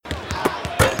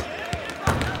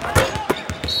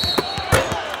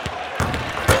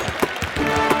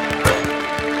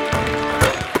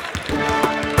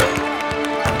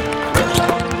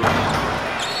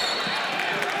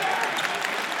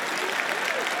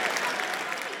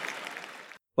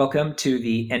Welcome to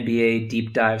the NBA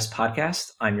Deep Dives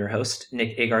podcast. I'm your host,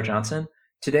 Nick Agar Johnson.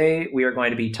 Today, we are going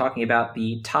to be talking about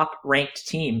the top-ranked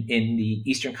team in the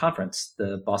Eastern Conference,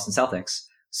 the Boston Celtics.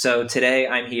 So today,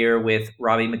 I'm here with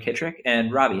Robbie McKittrick.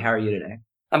 And Robbie, how are you today?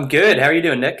 I'm good. How are you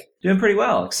doing, Nick? Doing pretty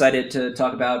well. Excited to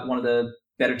talk about one of the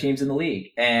better teams in the league.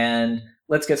 And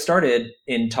let's get started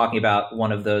in talking about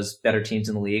one of those better teams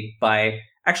in the league by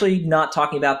actually not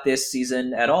talking about this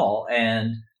season at all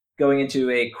and going into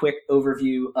a quick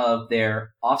overview of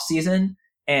their offseason.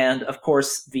 And of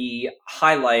course, the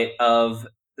highlight of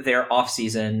their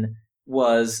offseason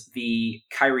was the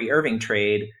Kyrie Irving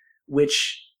trade,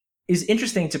 which is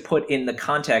interesting to put in the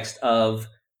context of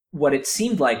what it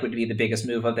seemed like would be the biggest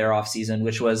move of their offseason,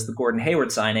 which was the Gordon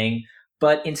Hayward signing.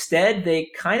 But instead, they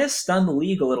kind of stunned the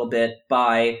league a little bit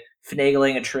by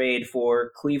finagling a trade for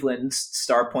Cleveland's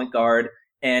star point guard,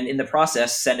 and in the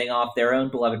process, sending off their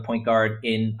own beloved point guard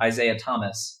in Isaiah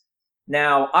Thomas.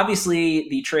 Now, obviously,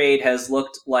 the trade has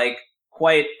looked like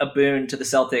quite a boon to the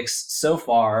Celtics so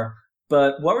far,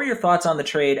 but what were your thoughts on the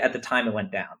trade at the time it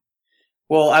went down?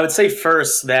 Well, I would say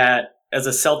first that as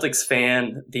a Celtics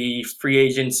fan, the free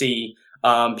agency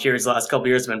periods the last couple of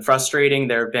years have been frustrating.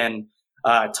 There have been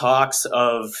talks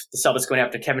of the Celtics going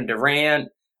after Kevin Durant.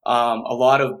 A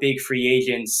lot of big free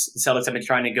agents the Celtics have been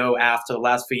trying to go after the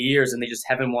last few years, and they just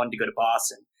haven't wanted to go to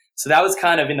Boston. So that was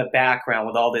kind of in the background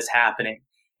with all this happening.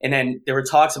 And then there were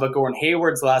talks about Gordon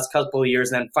Hayward's the last couple of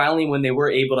years. And then finally, when they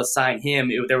were able to sign him,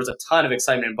 there was a ton of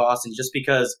excitement in Boston just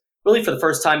because really for the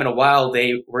first time in a while,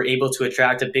 they were able to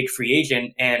attract a big free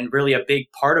agent. And really a big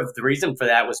part of the reason for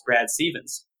that was Brad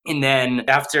Stevens. And then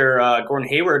after Gordon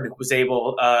Hayward was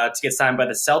able to get signed by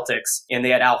the Celtics and they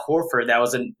had Al Horford,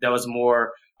 that was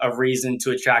more a reason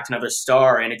to attract another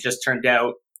star. And it just turned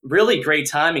out really great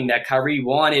timing that Kyrie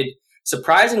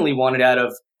surprisingly wanted out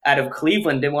of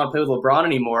Cleveland, didn't want to play with LeBron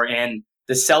anymore. And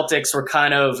the Celtics were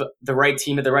kind of the right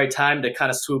team at the right time to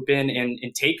kind of swoop in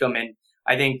and take him. And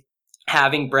I think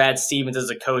having Brad Stevens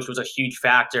as a coach was a huge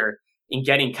factor in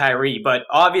getting Kyrie. But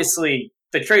obviously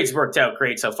the trade's worked out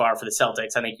great so far for the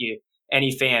Celtics. I think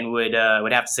any fan would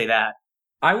have to say that.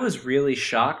 I was really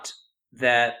shocked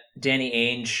that Danny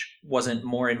Ainge wasn't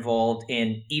more involved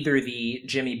in either the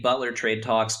Jimmy Butler trade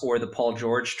talks or the Paul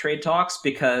George trade talks,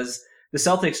 because the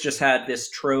Celtics just had this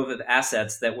trove of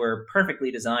assets that were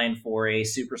perfectly designed for a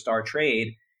superstar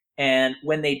trade. And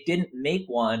when they didn't make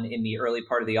one in the early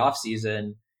part of the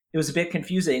offseason, it was a bit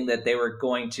confusing that they were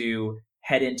going to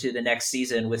head into the next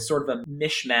season with sort of a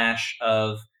mishmash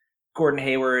of Gordon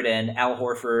Hayward and Al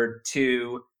Horford,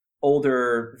 two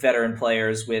older veteran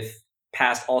players with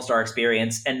past all-star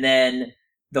experience, and then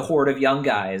the horde of young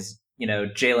guys,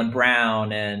 Jaylen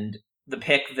Brown, and the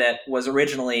pick that was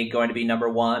originally going to be number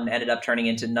 1 ended up turning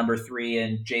into number 3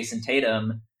 and Jason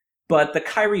Tatum. But the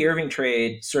Kyrie Irving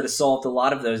trade sort of solved a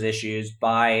lot of those issues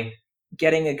by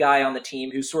getting a guy on the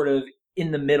team who's sort of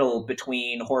in the middle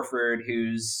between Horford,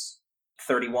 who's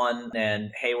 31,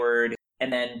 and Hayward,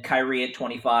 and then Kyrie at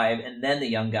 25, and then the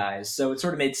young guys. So it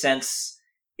sort of made sense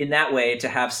in that way to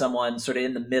have someone sort of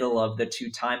in the middle of the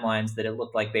two timelines that it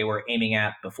looked like they were aiming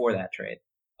at before that trade.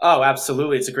 Oh,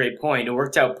 absolutely. It's a great point. It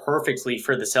worked out perfectly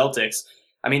for the Celtics.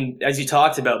 I mean, as you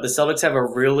talked about, the Celtics have a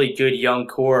really good young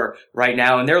core right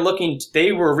now, and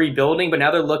they were rebuilding, but now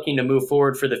they're looking to move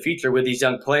forward for the future with these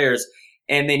young players.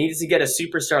 And they needed to get a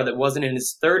superstar that wasn't in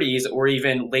his 30s or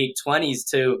even late 20s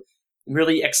to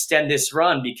really extend this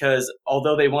run, because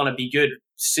although they want to be good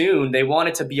soon, they want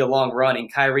it to be a long run.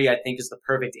 And Kyrie, I think, is the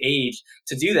perfect age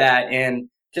to do that. And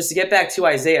just to get back to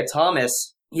Isaiah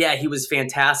Thomas, yeah, he was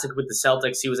fantastic with the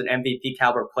Celtics. He was an MVP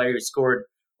caliber player. He scored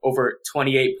over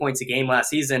 28 points a game last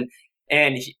season.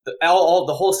 And the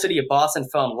whole city of Boston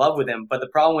fell in love with him. But the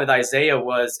problem with Isaiah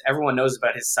was everyone knows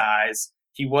about his size.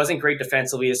 He wasn't great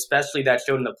defensively, especially that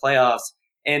showed in the playoffs.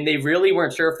 And they really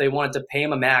weren't sure if they wanted to pay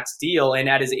him a max deal. And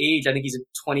at his age, I think he's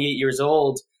 28 years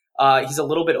old. He's a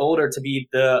little bit older to be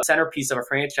the centerpiece of a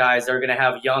franchise. They're going to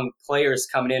have young players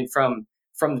coming in from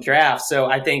the draft. So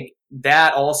I think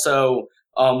that also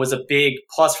was a big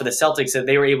plus for the Celtics, that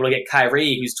they were able to get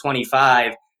Kyrie, who's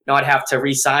 25, not have to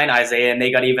re-sign Isaiah, and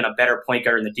they got even a better point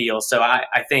guard in the deal. So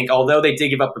I think although they did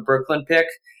give up the Brooklyn pick,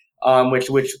 which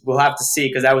we'll have to see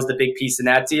because that was the big piece in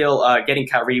that deal, getting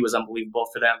Kyrie was unbelievable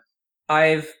for them.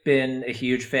 I've been a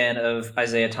huge fan of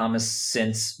Isaiah Thomas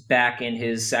since back in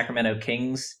his Sacramento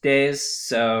Kings days,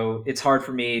 so it's hard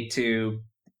for me to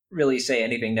really say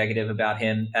anything negative about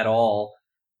him at all.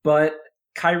 But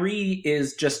Kyrie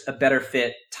is just a better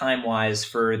fit time-wise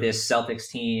for this Celtics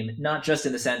team, not just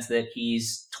in the sense that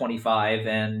he's 25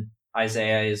 and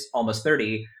Isaiah is almost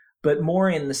 30, but more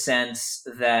in the sense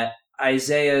that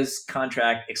Isaiah's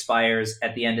contract expires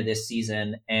at the end of this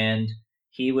season, and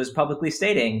he was publicly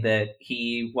stating that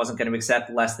he wasn't going to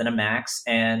accept less than a max,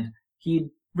 and he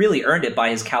really earned it by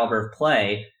his caliber of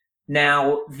play.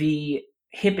 Now, the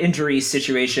hip injury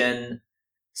situation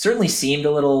certainly seemed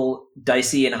a little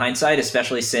dicey in hindsight,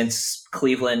 especially since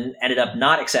Cleveland ended up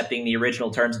not accepting the original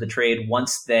terms of the trade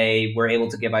once they were able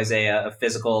to give Isaiah a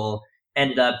physical,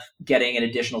 ended up getting an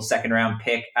additional second round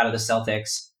pick out of the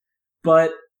Celtics.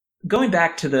 But going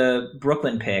back to the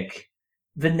Brooklyn pick,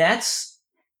 the Nets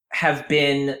have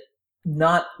been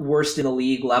not worst in the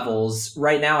league levels.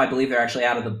 Right now, I believe they're actually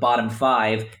out of the bottom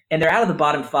five, and they're out of the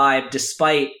bottom five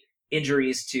despite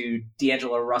injuries to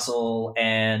D'Angelo Russell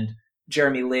and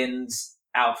Jeremy Lin's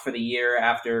out for the year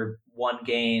after one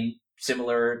game,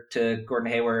 similar to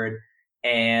Gordon Hayward,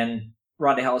 and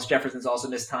Rondae Hollis-Jefferson's also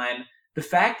missed time. The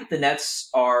fact that the Nets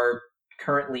are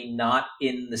currently not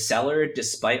in the cellar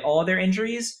despite all of their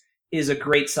injuries is a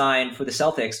great sign for the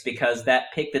Celtics, because that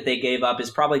pick that they gave up is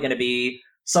probably going to be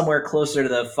somewhere closer to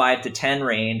the 5 to 10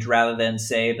 range rather than,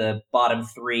 say, the bottom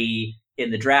 3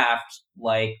 in the draft,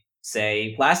 like,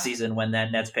 say, last season when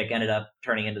that Nets pick ended up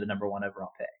turning into the number 1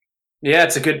 overall pick. Yeah,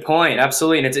 it's a good point.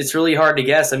 Absolutely. And it's really hard to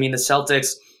guess. I mean, the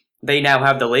Celtics, they now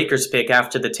have the Lakers pick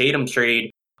after the Tatum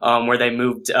trade, where they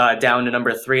moved down to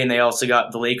number 3, and they also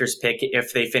got the Lakers pick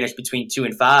if they finish between 2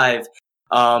 and 5.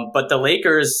 But the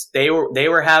Lakers, they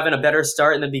were having a better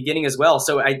start in the beginning as well.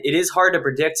 So it is hard to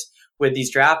predict with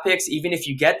these draft picks, even if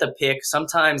you get the pick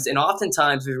sometimes. And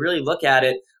oftentimes, we really look at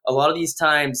it, a lot of these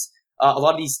times, a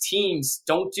lot of these teams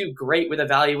don't do great with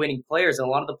evaluating players, and a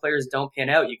lot of the players don't pan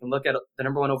out. You can look at the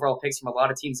number 1 overall picks from a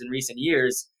lot of teams in recent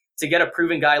years. To get a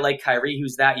proven guy like Kyrie,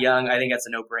 who's that young, I think that's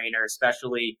a no-brainer,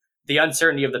 especially the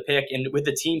uncertainty of the pick and with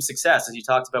the team's success, as you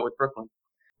talked about with Brooklyn.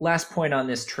 Last point on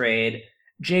this trade,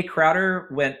 Jay Crowder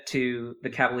went to the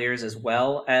Cavaliers as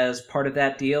well as part of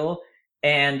that deal.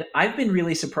 And I've been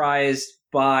really surprised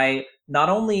by not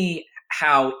only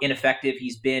how ineffective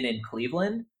he's been in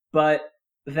Cleveland, but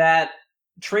that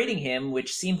trading him,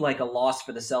 which seemed like a loss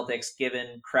for the Celtics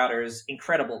given Crowder's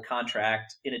incredible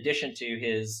contract, in addition to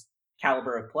his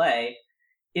caliber of play,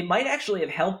 it might actually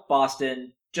have helped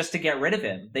Boston just to get rid of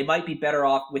him. They might be better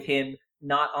off with him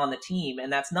not on the team.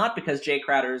 And that's not because Jay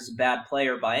Crowder's a bad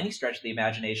player by any stretch of the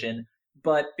imagination,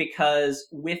 but because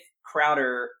with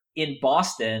Crowder in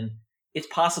Boston, it's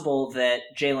possible that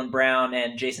Jaylen Brown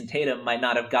and Jason Tatum might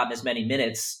not have gotten as many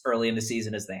minutes early in the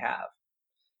season as they have.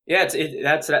 Yeah,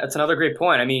 that's another great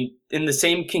point. I mean, and the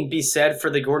same can be said for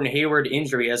the Gordon Hayward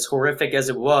injury. As horrific as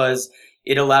it was,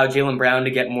 it allowed Jaylen Brown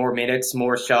to get more minutes,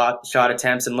 more shot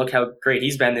attempts, and look how great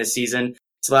he's been this season.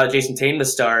 It's allowed Jason Tatum to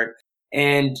start.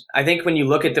 And I think when you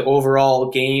look at the overall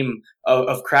game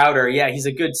of Crowder, yeah, he's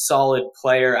a good, solid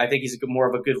player. I think he's more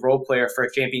of a good role player for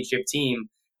a championship team.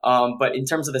 But in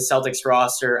terms of the Celtics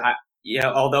roster,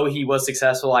 although he was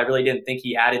successful, I really didn't think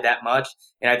he added that much.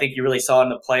 And I think you really saw in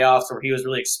the playoffs where he was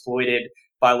really exploited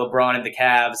by LeBron and the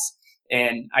Cavs.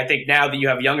 And I think now that you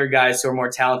have younger guys who are more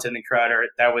talented than Crowder,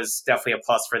 that was definitely a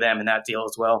plus for them in that deal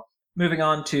as well. Moving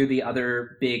on to the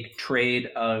other big trade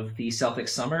of the Celtics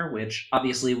summer, which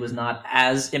obviously was not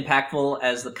as impactful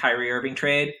as the Kyrie Irving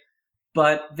trade,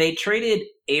 but they traded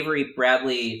Avery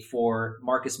Bradley for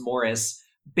Marcus Morris,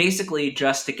 basically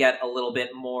just to get a little bit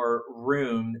more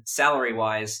room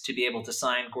salary-wise to be able to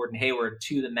sign Gordon Hayward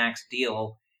to the max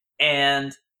deal.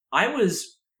 And I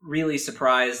was really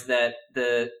surprised that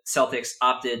the Celtics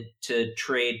opted to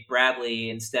trade Bradley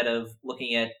instead of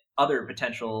looking at other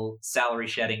potential salary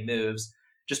shedding moves,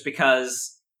 just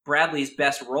because Bradley's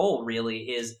best role really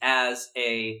is as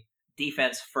a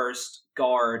defense first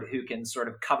guard who can sort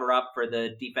of cover up for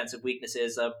the defensive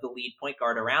weaknesses of the lead point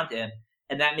guard around him.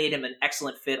 And that made him an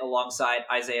excellent fit alongside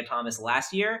Isaiah Thomas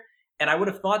last year. And I would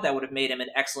have thought that would have made him an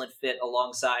excellent fit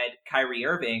alongside Kyrie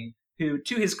Irving, who,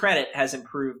 to his credit, has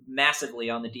improved massively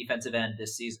on the defensive end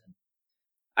this season.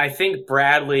 I think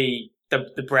Bradley,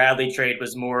 the Bradley trade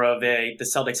was more of the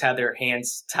Celtics had their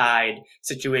hands tied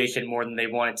situation more than they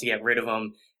wanted to get rid of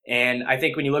him. And I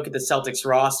think when you look at the Celtics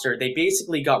roster, they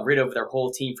basically got rid of their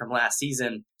whole team from last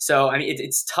season. So, I mean,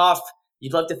 it's tough.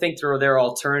 You'd love to think there are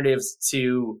alternatives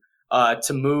to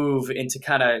move and to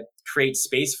kind of create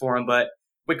space for him. But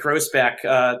Wyc Grousbeck,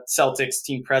 Celtics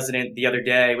team president, the other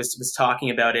day was talking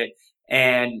about it.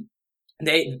 And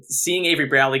seeing Avery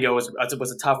Bradley go was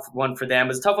a tough one for them. It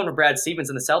was a tough one for Brad Stevens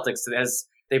and the Celtics as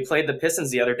they played the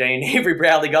Pistons the other day, and Avery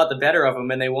Bradley got the better of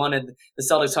them, and they wanted the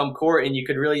Celtics home court. And you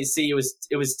could really see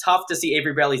it was tough to see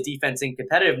Avery Bradley's defense and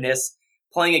competitiveness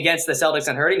playing against the Celtics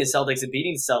and hurting the Celtics and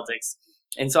beating the Celtics.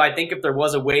 And so I think if there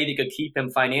was a way they could keep him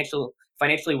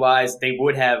financially wise, they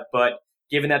would have. But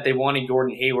given that they wanted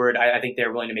Gordon Hayward, I think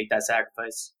they're willing to make that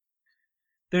sacrifice.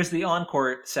 There's the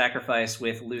on-court sacrifice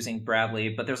with losing Bradley,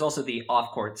 but there's also the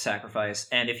off-court sacrifice.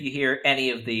 And if you hear any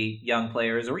of the young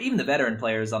players or even the veteran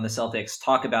players on the Celtics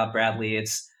talk about Bradley,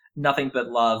 it's nothing but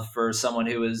love for someone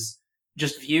who is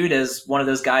just viewed as one of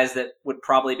those guys that would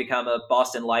probably become a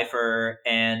Boston lifer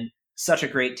and such a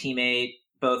great teammate,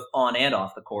 both on and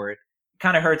off the court. It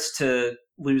kind of hurts to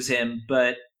lose him,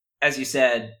 but as you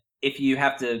said, if you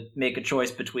have to make a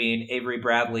choice between Avery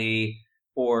Bradley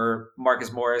or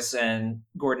Marcus Morris and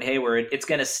Gordon Hayward, it's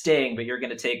going to sting, but you're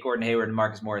going to take Gordon Hayward and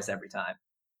Marcus Morris every time.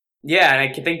 Yeah, and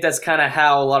I think that's kind of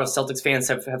how a lot of Celtics fans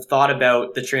have thought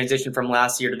about the transition from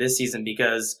last year to this season,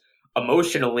 because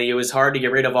emotionally it was hard to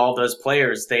get rid of all those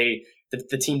players.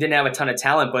 The team didn't have a ton of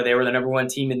talent, but they were the number one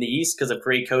team in the East because of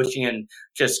great coaching and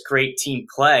just great team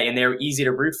play, and they were easy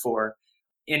to root for.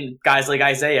 And guys like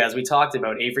Isaiah, as we talked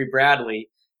about, Avery Bradley,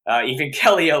 even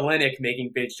Kelly Olynyk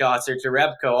making big shots, or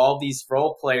Jerebko, all these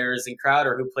role players, and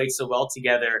Crowder, who played so well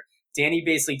together. Danny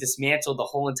basically dismantled the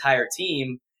whole entire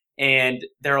team, and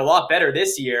they're a lot better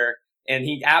this year, and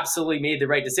he absolutely made the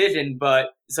right decision. But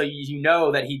so you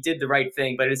know that he did the right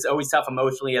thing, but it's always tough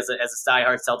emotionally as a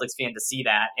diehard Celtics fan to see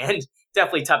that, and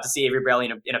definitely tough to see Avery Bradley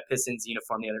in a Pistons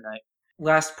uniform the other night.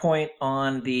 Last point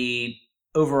on the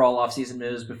overall offseason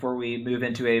moves before we move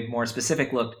into a more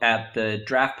specific look at the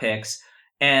draft picks.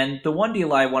 And the one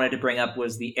deal I wanted to bring up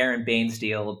was the Aaron Baines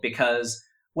deal, because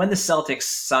when the Celtics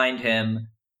signed him,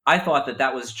 I thought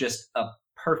that was just a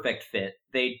perfect fit.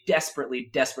 They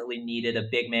desperately, desperately needed a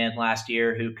big man last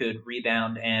year who could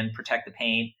rebound and protect the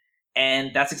paint. And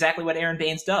that's exactly what Aaron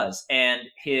Baines does. And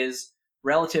his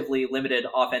relatively limited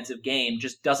offensive game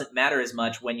just doesn't matter as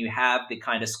much when you have the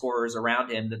kind of scorers around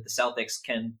him that the Celtics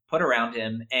can put around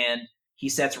him. And he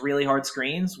sets really hard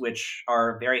screens, which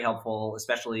are very helpful,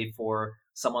 especially for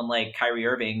someone like Kyrie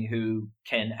Irving, who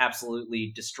can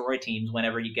absolutely destroy teams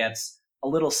whenever he gets a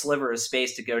little sliver of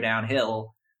space to go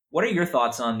downhill. What are your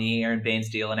thoughts on the Aaron Baines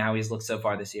deal and how he's looked so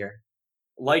far this year?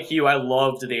 Like you, I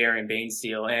loved the Aaron Baines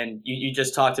deal, and you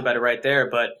just talked about it right there.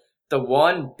 But the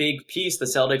one big piece the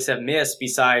Celtics have missed,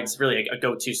 besides really a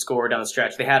go-to scorer down the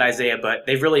stretch, they had Isaiah, but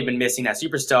they've really been missing that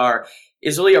superstar,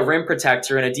 is really a rim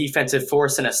protector and a defensive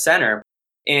force and a center.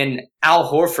 And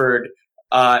Al Horford,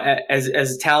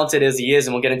 as talented as he is,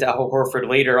 and we'll get into Al Horford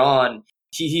later on,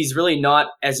 he's really not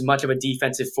as much of a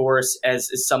defensive force as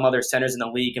some other centers in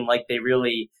the league, and like they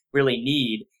really, really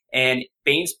need. And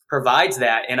Baines provides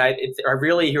that. And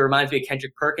he reminds me of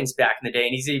Kendrick Perkins back in the day,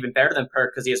 and he's even better than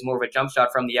Perk because he has more of a jump shot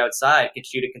from the outside, can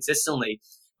shoot it consistently.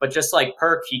 But just like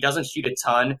Perk, he doesn't shoot a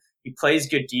ton. He plays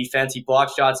good defense. He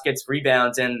blocks shots, gets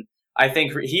rebounds, and I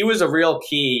think he was a real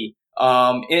key.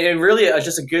 And really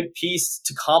just a good piece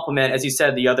to complement, as you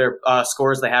said, the other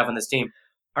scorers they have on this team.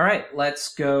 All right,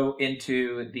 let's go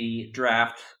into the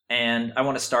draft. And I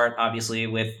want to start, obviously,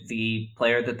 with the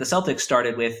player that the Celtics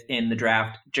started with in the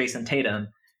draft, Jason Tatum.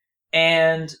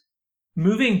 And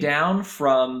moving down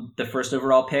from the first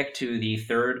overall pick to the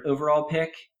third overall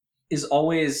pick is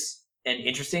always an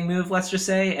interesting move, let's just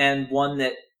say, and one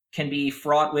that can be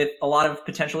fraught with a lot of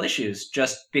potential issues,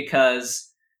 just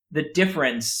because the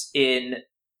difference in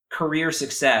career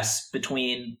success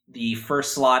between the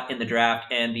first slot in the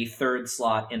draft and the third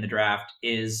slot in the draft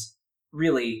is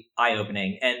really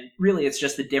eye-opening. And really, it's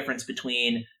just the difference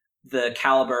between the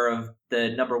caliber of the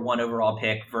number one overall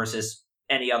pick versus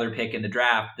any other pick in the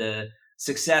draft. The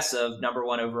success of number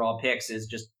one overall picks is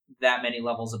just that many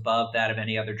levels above that of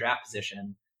any other draft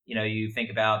position. You know, you think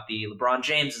about the LeBron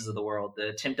Jameses of the world,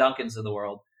 the Tim Duncans of the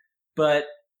world. But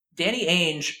Danny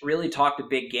Ainge really talked a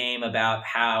big game about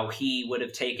how he would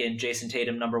have taken Jason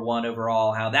Tatum number one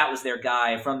overall, how that was their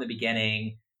guy from the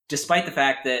beginning, despite the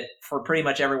fact that for pretty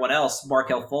much everyone else,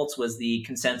 Markelle Fultz was the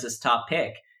consensus top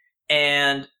pick.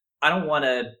 And I don't want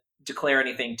to declare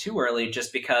anything too early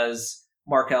just because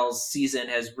Markelle's season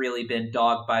has really been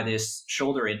dogged by this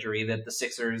shoulder injury that the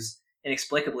Sixers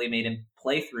inexplicably made him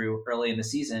play through early in the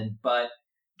season. But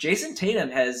Jason Tatum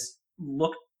has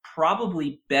looked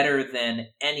probably better than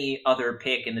any other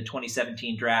pick in the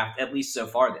 2017 draft, at least so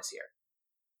far this year.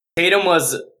 Tatum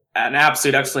was an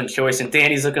absolute excellent choice, and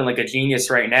Danny's looking like a genius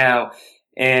right now.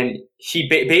 And he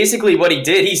basically what he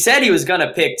did, he said he was going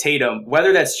to pick Tatum.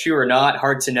 Whether that's true or not,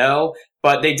 hard to know.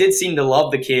 But they did seem to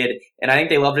love the kid, and I think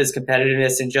they loved his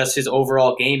competitiveness and just his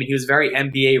overall game. And he was very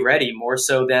NBA ready, more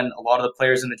so than a lot of the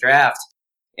players in the draft.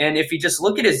 And if you just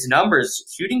look at his numbers,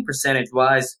 shooting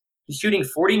percentage-wise, he's shooting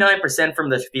 49%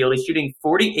 from the field. He's shooting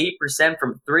 48%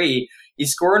 from three.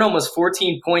 He's scoring almost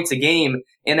 14 points a game,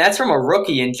 and that's from a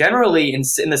rookie. And generally, in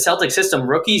the Celtic system,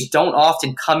 rookies don't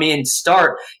often come in,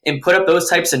 start, and put up those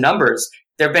types of numbers.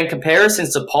 There have been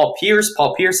comparisons to Paul Pierce.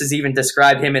 Paul Pierce has even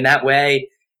described him in that way.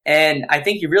 And I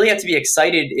think you really have to be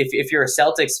excited if you're a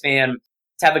Celtics fan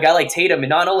to have a guy like Tatum. And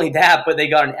not only that, but they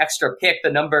got an extra pick,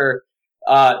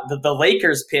 the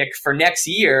Lakers pick for next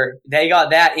year. They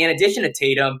got that in addition to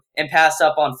Tatum and passed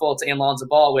up on Fultz and Lonzo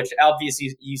Ball, which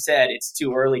obviously you said it's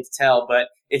too early to tell, but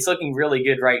it's looking really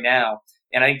good right now.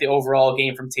 And I think the overall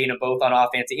game from Tatum, both on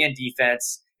offense and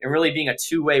defense, and really being a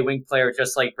two-way wing player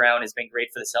just like Brown, has been great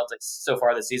for the Celtics so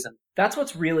far this season. That's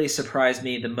what's really surprised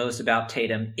me the most about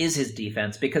Tatum is his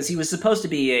defense, because he was supposed to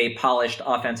be a polished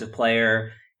offensive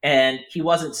player, and he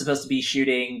wasn't supposed to be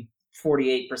shooting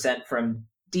 48% from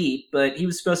deep, but he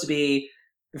was supposed to be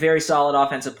a very solid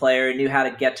offensive player, knew how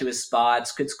to get to his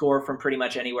spots, could score from pretty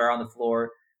much anywhere on the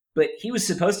floor. But he was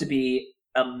supposed to be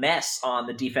a mess on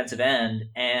the defensive end,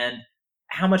 and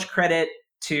how much credit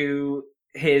to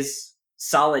his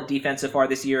solid defense so far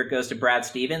this year goes to Brad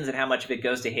Stevens and how much of it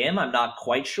goes to him, I'm not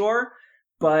quite sure.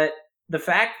 But the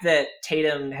fact that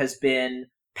Tatum has been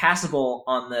passable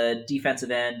on the defensive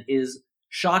end is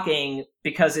shocking,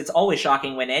 because it's always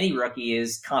shocking when any rookie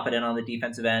is competent on the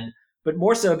defensive end, but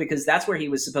more so because that's where he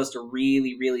was supposed to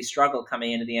really, really struggle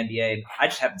coming into the NBA. I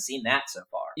just haven't seen that so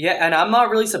far. Yeah, and I'm not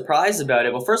really surprised about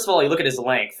it. Well, first of all, you look at his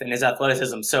length and his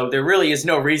athleticism, so there really is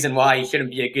no reason why he shouldn't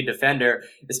be a good defender,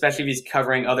 especially if he's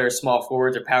covering other small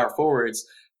forwards or power forwards.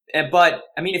 But,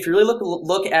 I mean, if you really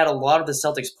look at a lot of the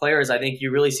Celtics players, I think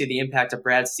you really see the impact of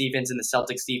Brad Stevens and the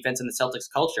Celtics defense and the Celtics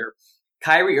culture.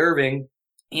 Kyrie Irving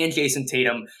and Jason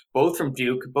Tatum, both from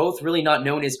Duke, both really not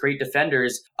known as great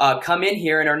defenders, come in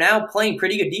here and are now playing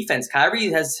pretty good defense.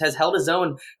 Kyrie has held his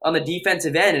own on the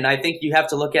defensive end, and I think you have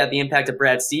to look at the impact of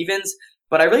Brad Stevens,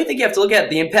 but I really think you have to look at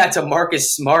the impact of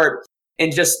Marcus Smart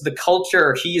and just the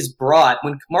culture he's brought.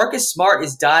 When Marcus Smart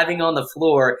is diving on the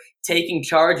floor, taking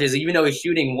charges, even though he's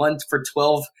shooting 1 for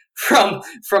 12 from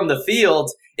the field,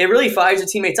 it really fires your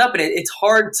teammates up, and it's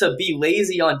hard to be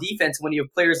lazy on defense when you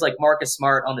have players like Marcus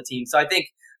Smart on the team. So I think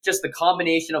just the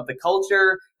combination of the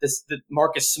culture, the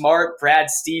Marcus Smart, Brad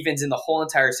Stevens, and the whole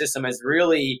entire system has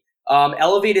really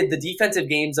elevated the defensive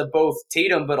games of both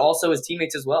Tatum, but also his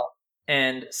teammates as well.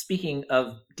 And speaking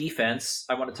of defense,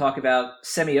 I want to talk about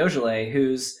Semi Ojeleye,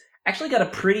 who's actually got a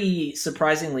pretty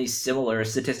surprisingly similar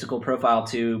statistical profile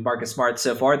to Marcus Smart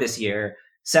so far this year.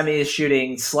 Semi is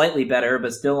shooting slightly better,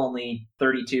 but still only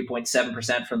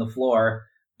 32.7% from the floor.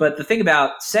 But the thing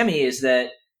about Semi is that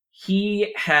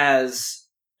he has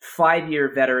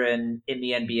 5-year veteran in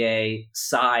the NBA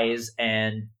size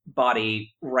and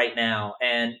body right now.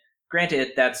 And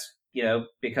granted, that's,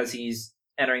 because he's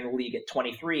entering the league at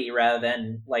 23 rather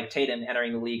than like Tatum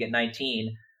entering the league at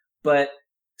 19. But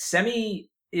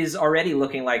Semi is already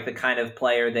looking like the kind of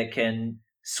player that can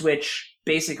switch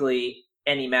basically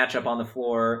any matchup on the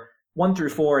floor, 1 through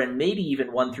 4, and maybe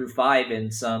even 1 through 5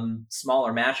 in some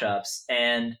smaller matchups.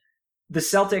 And the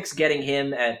Celtics getting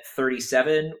him at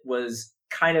 37 was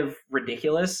kind of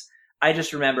ridiculous. I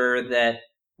just remember that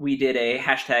we did a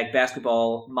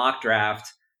 #basketball mock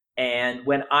draft, and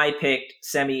when I picked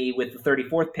Semi with the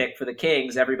 34th pick for the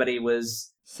Kings, everybody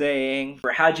was saying,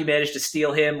 how'd you manage to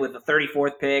steal him with the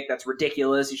 34th pick? That's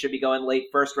ridiculous. You should be going late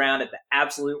first round at the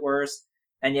absolute worst.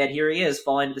 And yet here he is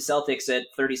falling to the Celtics at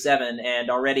 37 and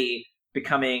already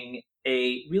becoming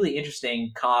a really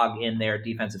interesting cog in their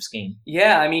defensive scheme.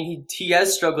 Yeah, I mean, he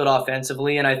has struggled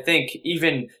offensively, and I think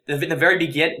even the very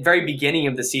beginning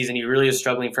of the season, he really was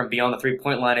struggling from beyond the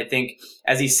three-point line. I think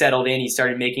as he settled in, he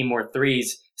started making more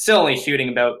threes, still only shooting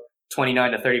about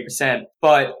 29 to 30%.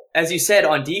 But as you said,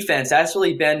 on defense, that's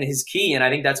really been his key, and I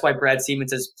think that's why Brad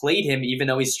Stevens has played him, even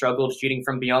though he struggled shooting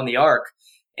from beyond the arc.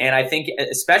 And I think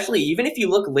especially even if you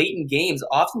look late in games,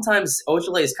 oftentimes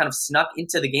Ojeleye has kind of snuck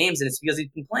into the games, and it's because he's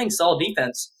been playing solid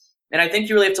defense. And I think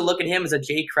you really have to look at him as a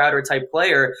Jay Crowder type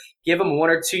player. Give him 1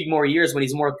 or 2 more years when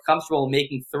he's more comfortable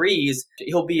making threes.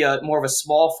 He'll be more of a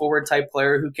small forward type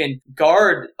player who can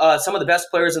guard some of the best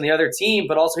players on the other team,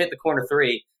 but also hit the corner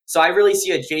three. So I really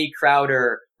see a Jay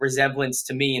Crowder resemblance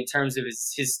to me in terms of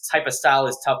his type of style,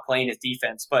 his tough play, and his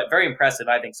defense. But very impressive,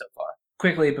 I think, so far.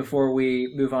 Quickly, before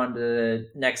we move on to the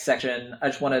next section, I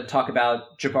just want to talk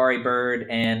about Jabari Bird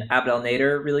and Abdel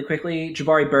Nader really quickly.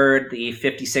 Jabari Bird, the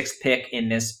 56th pick in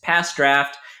this past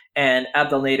draft, and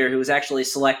Abdel Nader, who was actually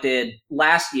selected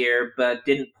last year but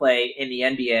didn't play in the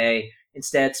NBA,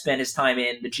 instead spent his time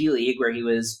in the G League, where he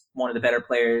was one of the better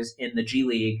players in the G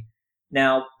League.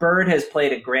 Now, Bird has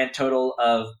played a grand total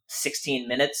of 16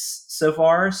 minutes so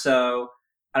far, so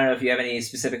I don't know if you have any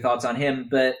specific thoughts on him,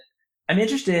 but I'm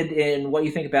interested in what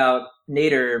you think about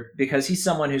Nader, because he's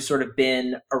someone who's sort of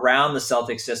been around the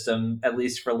Celtics system, at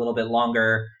least for a little bit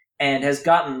longer, and has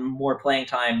gotten more playing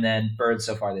time than Bird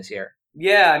so far this year.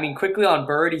 Yeah, I mean, quickly on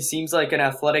Bird, he seems like an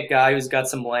athletic guy who's got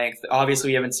some length. Obviously,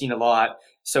 we haven't seen a lot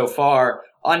so far.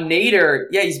 On Nader,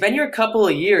 yeah, he's been here a couple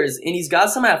of years, and he's got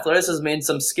some athleticism and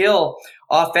some skill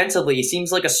offensively. He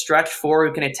seems like a stretch four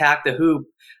who can attack the hoop,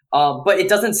 but it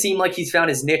doesn't seem like he's found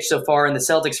his niche so far in the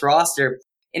Celtics roster.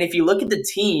 And if you look at the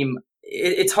team,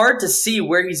 it's hard to see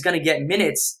where he's going to get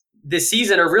minutes this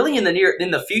season or really in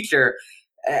the future.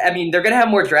 I mean, they're going to have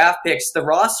more draft picks. The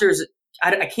rosters,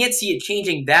 I can't see it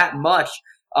changing that much,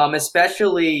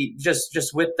 especially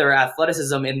just with their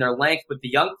athleticism and their length with the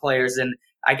young players. And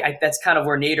that's kind of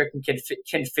where Nader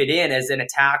can fit in as an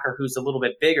attacker who's a little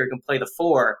bit bigger, can play the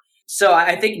four. So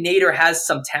I think Nader has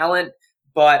some talent,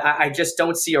 but I just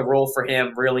don't see a role for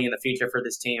him really in the future for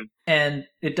this team. And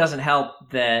it doesn't help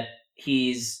that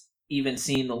he's even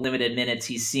seen the limited minutes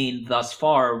he's seen thus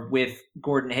far with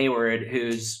Gordon Hayward,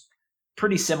 who's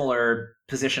pretty similar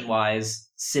position-wise,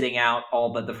 sitting out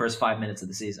all but the first 5 minutes of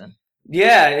the season.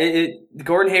 Yeah,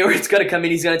 Gordon Hayward's going to come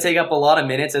in. He's going to take up a lot of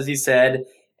minutes, as you said.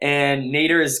 And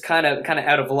Nader is kind of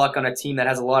out of luck on a team that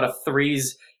has a lot of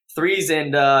threes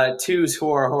and twos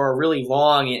who are really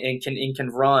long and can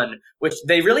run, which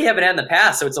they really haven't had in the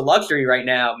past. So it's a luxury right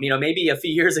now. You know, maybe a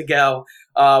few years ago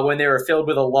when they were filled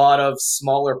with a lot of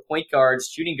smaller point guards,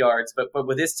 shooting guards. But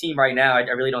with this team right now, I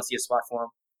really don't see a spot for them.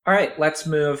 All right, let's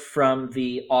move from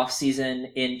the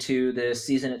offseason into the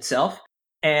season itself.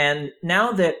 And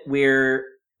now that we're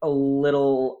a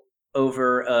little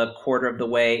over a quarter of the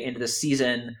way into the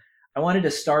season, I wanted to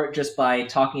start just by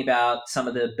talking about some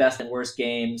of the best and worst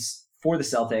games for the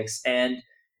Celtics. And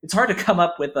it's hard to come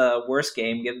up with a worst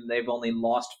game given they've only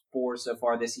lost 4 so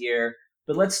far this year.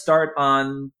 But let's start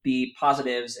on the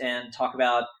positives and talk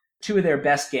about 2 of their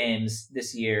best games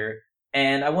this year.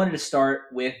 And I wanted to start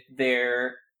with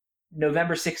their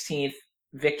November 16th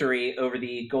victory over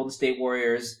the Golden State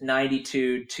Warriors,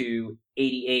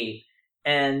 92-88.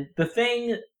 And the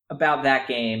thing about that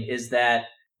game is that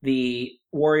the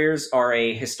Warriors are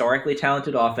a historically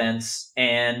talented offense,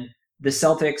 and the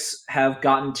Celtics have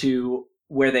gotten to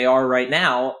where they are right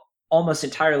now almost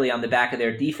entirely on the back of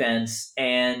their defense.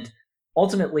 And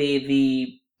ultimately,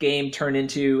 the game turned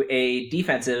into a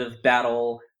defensive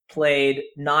battle played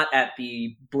not at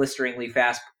the blisteringly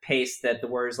fast pace that the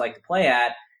Warriors like to play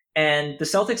at. And the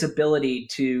Celtics' ability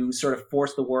to sort of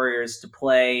force the Warriors to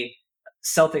play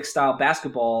Celtic-style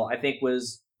basketball, I think,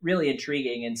 was really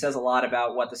intriguing and says a lot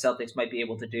about what the Celtics might be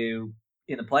able to do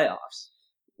in the playoffs.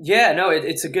 Yeah, no,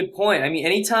 it's a good point. I mean,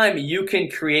 anytime you can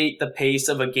create the pace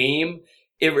of a game,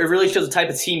 it really shows the type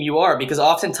of team you are, because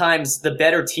oftentimes the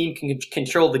better team can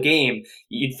control the game.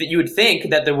 You would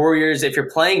think that the Warriors, if you're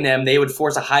playing them, they would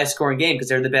force a high-scoring game because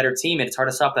they're the better team and it's hard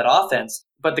to stop that offense.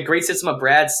 But the great system of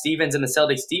Brad Stevens and the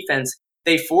Celtics defense,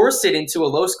 they forced it into a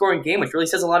low-scoring game, which really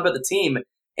says a lot about the team.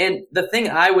 And the thing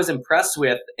I was impressed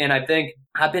with, and I think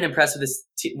I've been impressed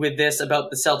with this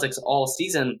about the Celtics all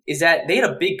season, is that they had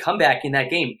a big comeback in that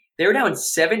game. They were down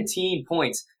 17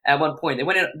 points at one point. They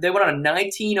went on a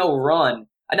 19-0 run.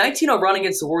 A 19-0 run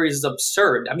against the Warriors is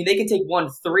absurd. I mean, they can take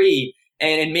 1-3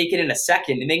 and make it in a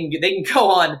second, and they can go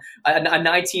on a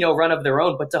 19-0 run of their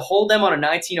own. But to hold them on a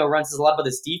 19-0 run says a lot about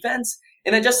this defense,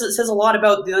 and it just says a lot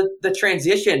about the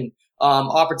transition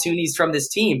opportunities from this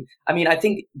team. I mean, I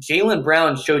think Jaylen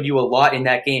Brown showed you a lot in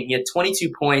that game. He had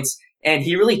 22 points, and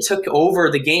he really took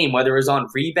over the game, whether it was on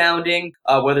rebounding,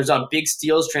 whether it was on big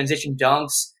steals, transition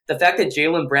dunks. The fact that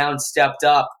Jaylen Brown stepped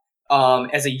up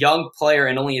as a young player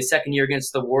in only his second year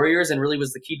against the Warriors and really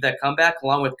was the key to that comeback,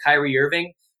 along with Kyrie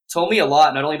Irving, told me a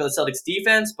lot, not only about the Celtics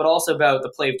defense, but also about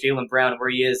the play of Jaylen Brown, where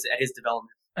he is at his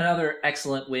development. Another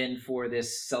excellent win for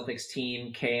this Celtics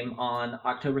team came on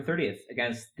October 30th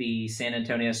against the San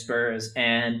Antonio Spurs,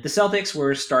 and the Celtics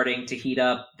were starting to heat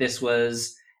up. This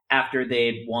was after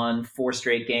they'd won 4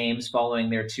 straight games following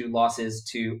their 2 losses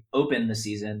to open the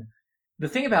season. The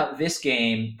thing about this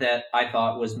game that I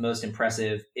thought was most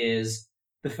impressive is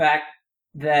the fact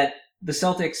that the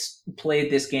Celtics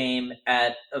played this game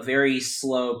at a very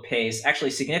slow pace,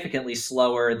 actually significantly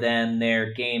slower than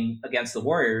their game against the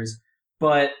Warriors,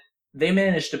 but they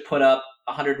managed to put up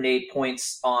 108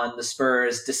 points on the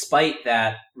Spurs despite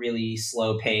that really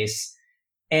slow pace.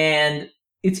 And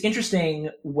it's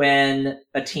interesting when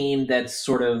a team that's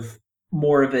sort of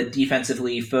more of a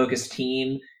defensively focused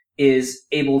team is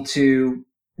able to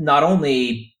not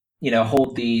only,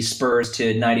 hold the Spurs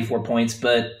to 94 points,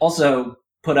 but also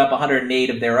put up 108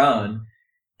 of their own.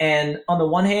 And on the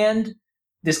one hand,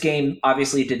 this game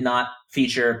obviously did not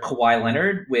feature Kawhi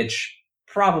Leonard, which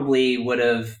probably would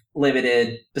have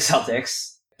limited the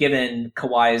Celtics, given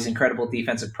Kawhi's incredible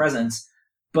defensive presence.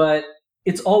 But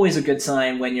it's always a good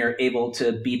sign when you're able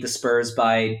to beat the Spurs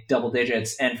by double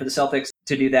digits. And for the Celtics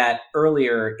to do that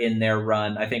earlier in their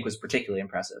run, I think was particularly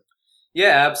impressive.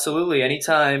 Yeah, absolutely.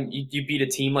 Anytime you beat a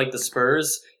team like the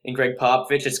Spurs and Greg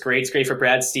Popovich, it's great. It's great for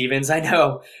Brad Stevens. I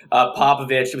know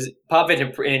Popovich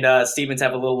and Stevens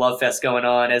have a little love fest going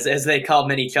on as they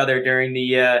compliment each other during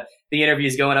the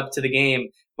interviews going up to the game.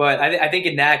 But I think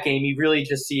in that game, you really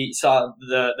just saw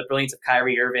the brilliance of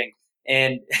Kyrie Irving,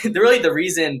 and the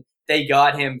reason they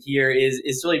got him here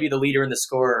is really be the leader and the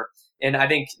scorer. And I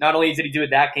think not only did he do it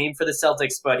that game for the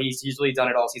Celtics, but he's usually done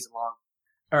it all season long.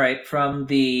 All right, from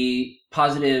the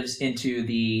positives into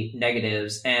the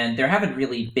negatives, and there haven't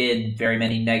really been very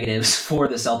many negatives for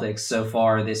the Celtics so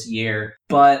far this year,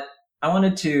 but I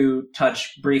wanted to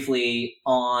touch briefly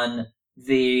on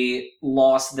the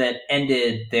loss that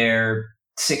ended their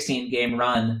 16-game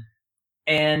run.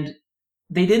 And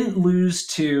they didn't lose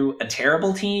to a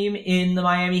terrible team in the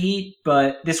Miami Heat,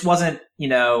 but this wasn't,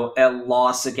 a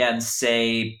loss against,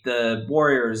 say, the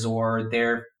Warriors or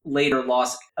their later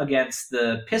loss against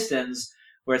the Pistons,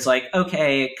 where it's like,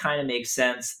 okay, it kind of makes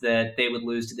sense that they would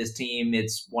lose to this team.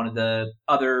 It's one of the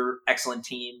other excellent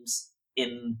teams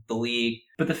in the league.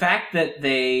 But the fact that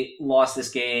they lost this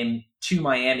game to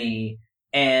Miami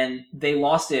and they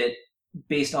lost it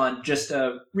based on just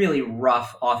a really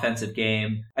rough offensive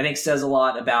game, I think says a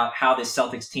lot about how this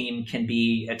Celtics team can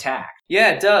be attacked.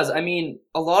 Yeah, it does. I mean,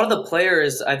 a lot of the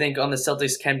players, I think, on the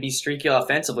Celtics can be streaky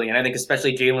offensively, and I think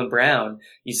especially Jaylen Brown.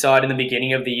 You saw it in the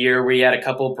beginning of the year where he had a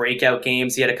couple of breakout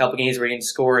games. He had a couple games where he didn't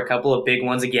score, a couple of big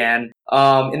ones again.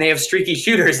 And they have streaky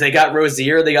shooters. They got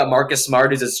Rozier. They got Marcus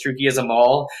Smart, who's as streaky as them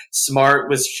all. Smart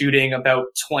was shooting about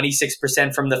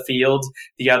 26% from the field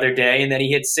the other day, and then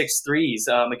he hit 6 threes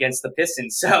against the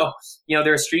Pistons. So,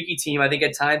 they're a streaky team. I think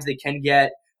at times they can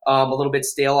get a little bit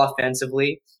stale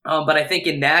offensively. But I think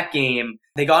in that game,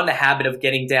 they got in the habit of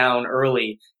getting down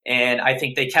early. And I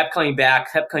think they kept coming back.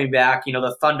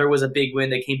 The Thunder was a big win.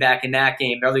 They came back in that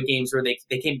game. There are other games where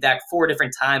they came back 4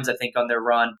 different times, I think, on their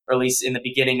run, or at least in the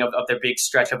beginning of their big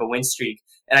stretch of a win streak.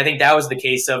 And I think that was the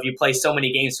case of you play so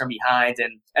many games from behind,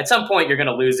 and at some point you're going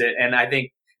to lose it. And I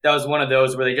think that was one of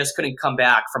those where they just couldn't come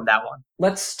back from that one.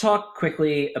 Let's talk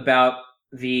quickly about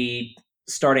the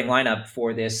starting lineup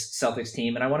for this Celtics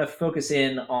team. And I want to focus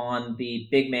in on the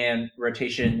big man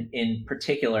rotation in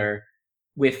particular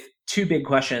with 2 big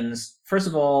questions. First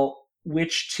of all,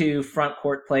 which 2 front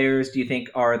court players do you think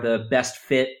are the best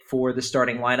fit for the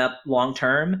starting lineup long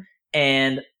term?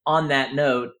 And on that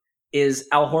note, is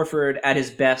Al Horford at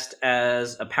his best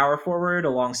as a power forward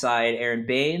alongside Aaron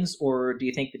Baines, or do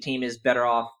you think the team is better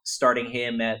off starting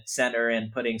him at center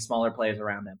and putting smaller players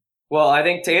around him? Well, I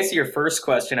think to answer your first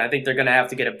question, I think they're going to have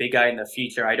to get a big guy in the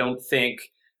future. I don't think,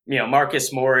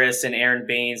 Marcus Morris and Aaron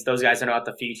Baines, those guys are not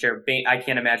the future. I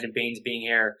can't imagine Baines being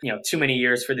here, too many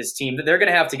years for this team. They're going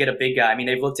to have to get a big guy. I mean,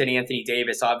 they've looked at Anthony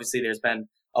Davis. Obviously, there's been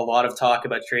a lot of talk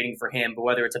about trading for him, but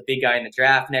whether it's a big guy in the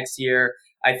draft next year,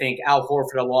 I think Al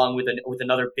Horford, along with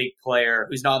another big player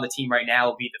who's not on the team right now,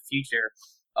 will be the future.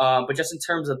 But just in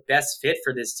terms of best fit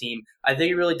for this team, I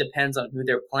think it really depends on who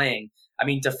they're playing. I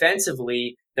mean,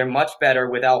 defensively, they're much better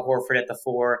with Al Horford at the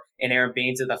 4 and Aaron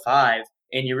Baines at the 5.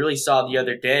 And you really saw the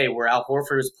other day where Al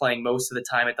Horford was playing most of the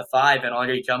time at the 5 and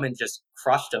Andre Drummond just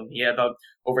crushed him. He had about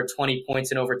over 20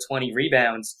 points and over 20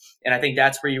 rebounds. And I think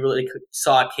that's where you really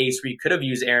saw a case where you could have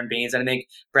used Aaron Baines. And I think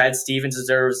Brad Stevens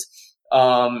deserves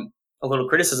a little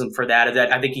criticism for that.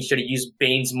 I think he should have used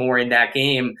Baines more in that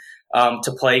game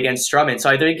to play against Drummond. So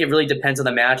I think it really depends on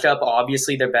the matchup.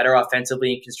 Obviously, they're better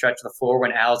offensively and can stretch the floor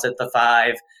when Al's at the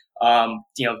 5.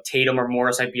 Tatum or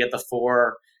Morris might be at the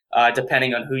 4,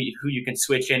 depending on who you can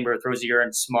switch in with Rozier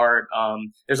and Smart.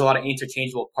 There's a lot of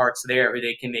interchangeable parts there who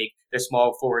they can make their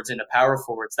small forwards into power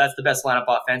forwards. That's the best lineup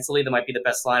offensively. That might be the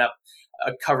best lineup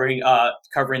covering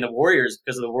the Warriors,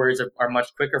 because the Warriors are much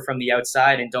quicker from the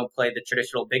outside and don't play the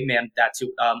traditional big man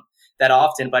that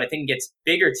often. But I think against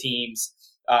bigger teams,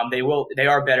 they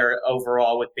are better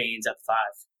overall with Baines at 5.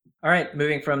 All right,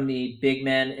 moving from the big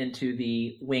men into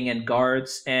the wing and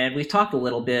guards. And we've talked a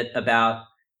little bit about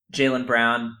Jaylen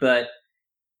Brown, but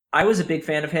I was a big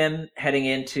fan of him heading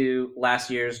into last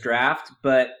year's draft,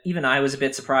 but even I was a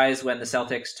bit surprised when the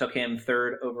Celtics took him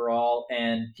 3rd overall,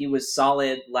 and he was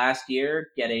solid last year,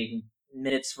 getting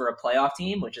minutes for a playoff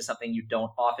team, which is something you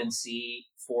don't often see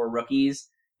for rookies.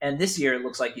 And this year it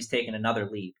looks like he's taken another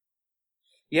leap.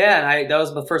 Yeah, and that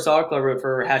was the first article I wrote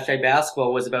for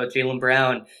 #basketball was about Jaylen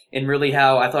Brown and really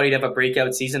how I thought he'd have a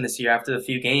breakout season this year after the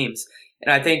few games.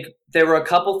 And I think there were a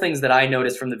couple things that I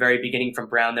noticed from the very beginning from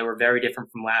Brown that were very different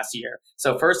from last year.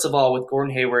 So first of all, with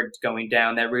Gordon Hayward going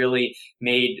down, that really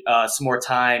made some more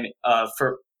time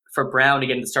for Brown to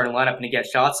get in the starting lineup and to get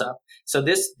shots up. So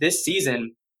this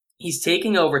season, he's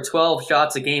taking over 12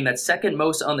 shots a game. That's second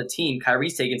most on the team.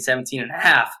 Kyrie's taking 17 and a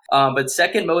half, but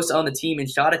second most on the team in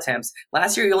shot attempts.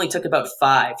 Last year, he only took about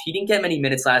 5. He didn't get many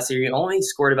minutes last year. He only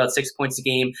scored about 6 points a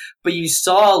game, but you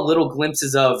saw little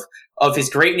glimpses of his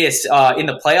greatness in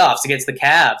the playoffs against the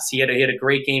Cavs. He had a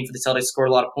great game for the Celtics, scored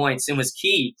a lot of points, and was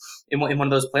key in one of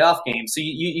those playoff games. So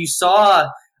you saw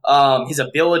his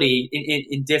ability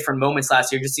in different moments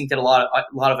last year. Just didn't get a lot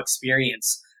of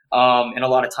experience and a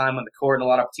lot of time on the court and a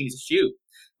lot of opportunities to shoot.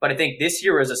 But I think this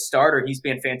year as a starter, he's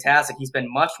been fantastic. He's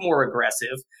been much more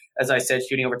aggressive, as I said,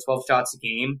 shooting over 12 shots a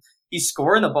game. He's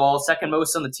scoring the ball second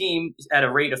most on the team at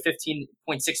a rate of 15.6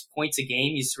 points a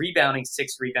game. He's rebounding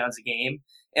 6 rebounds a game.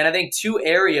 And I think 2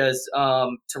 areas,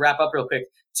 to wrap up real quick,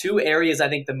 2 areas I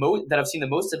think that I've seen the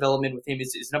most development with him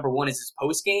is number one is his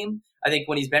post game. I think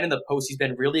when he's been in the post, he's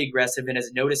been really aggressive and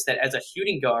has noticed that as a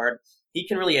shooting guard, he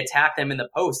can really attack them in the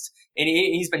post. And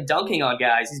he's been dunking on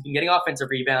guys. He's been getting offensive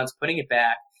rebounds, putting it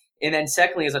back. And then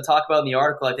secondly, as I talk about in the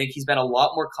article, I think he's been a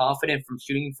lot more confident from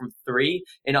shooting from 3,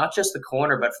 and not just the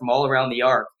corner, but from all around the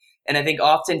arc. And I think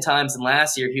oftentimes in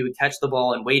last year, he would catch the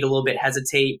ball and wait a little bit,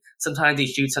 hesitate. Sometimes he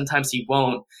shoots, sometimes he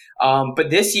won't. But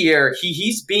this year,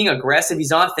 he's being aggressive. He's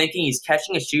not thinking. He's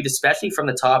catching a shoot, especially from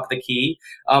the top of the key,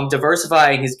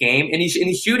 diversifying his game. And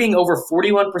he's shooting over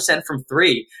 41% from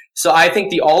 3. So I think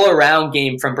the all-around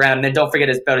game from Brown, and then don't forget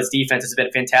about his defense, has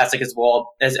been fantastic as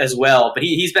well. But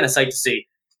he's been a sight to see.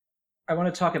 I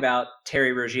want to talk about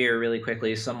Terry Rozier really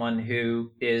quickly, someone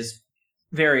who is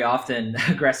very often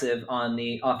aggressive on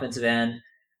the offensive end.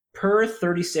 Per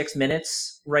 36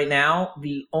 minutes right now,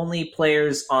 the only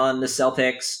players on the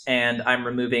Celtics, and I'm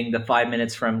removing the 5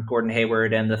 minutes from Gordon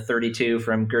Hayward and the 32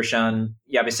 from Gershon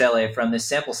Yabusele from this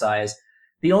sample size,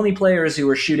 the only players who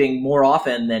are shooting more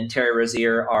often than Terry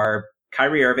Rozier are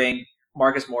Kyrie Irving,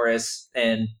 Marcus Morris,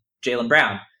 and Jaylen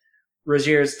Brown.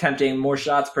 Rozier's attempting more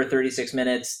shots per 36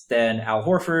 minutes than Al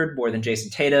Horford, more than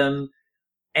Jason Tatum,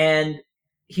 and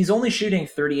he's only shooting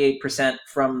 38%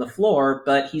 from the floor,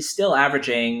 but he's still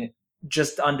averaging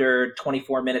just under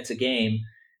 24 minutes a game.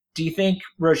 Do you think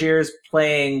Rozier's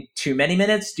playing too many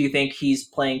minutes? Do you think he's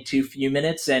playing too few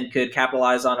minutes and could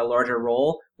capitalize on a larger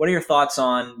role? What are your thoughts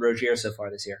on Rozier so far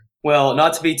this year? Well,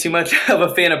 not to be too much of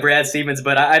a fan of Brad Stevens,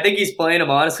 but I think he's playing him,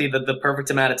 honestly, the perfect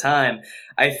amount of time.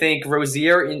 I think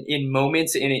Rozier in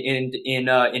moments, in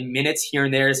minutes here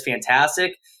and there is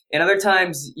fantastic. And other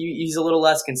times, he's a little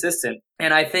less consistent.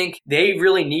 And I think they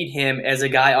really need him as a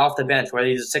guy off the bench, whether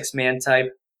he's a 6-man type,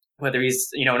 whether he's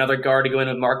another guard to go in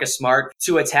with Marcus Smart,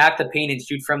 to attack the paint and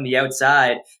shoot from the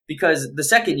outside. Because the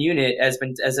second unit, as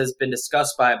has been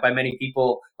discussed by many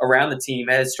people around the team,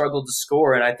 has struggled to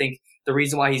score. And I think the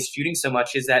reason why he's shooting so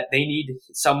much is that they need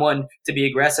someone to be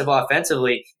aggressive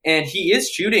offensively. And he is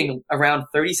shooting around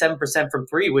 37% from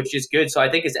 3, which is good. So I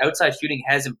think his outside shooting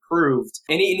has improved.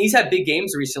 And he's had big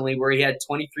games recently where he had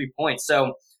 23 points.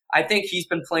 So I think he's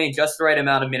been playing just the right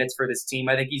amount of minutes for this team.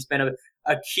 I think he's been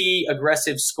a key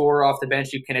aggressive scorer off the bench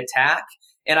who can attack.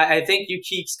 And I think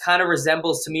Yuki kind of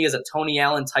resembles to me as a Tony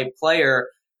Allen type player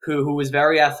who is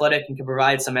very athletic and can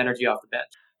provide some energy off the bench.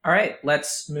 All right,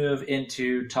 let's move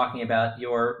into talking about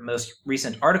your most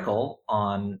recent article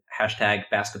on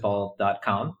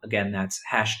 #basketball.com. Again, that's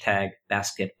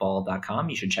 #basketball.com.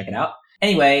 You should check it out.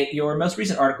 Anyway, your most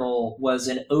recent article was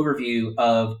an overview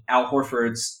of Al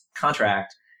Horford's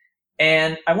contract.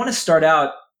 And I want to start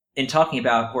out in talking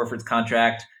about Horford's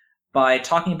contract by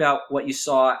talking about what you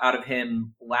saw out of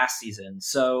him last season.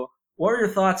 So what were your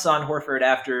thoughts on Horford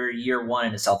after year 1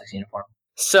 in a Celtics uniform?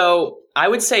 So I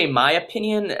would say my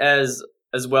opinion, as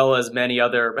well as many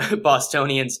other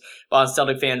Boston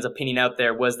Celtic fans' opinion out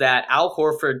there, was that Al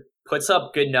Horford puts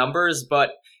up good numbers,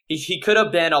 but he could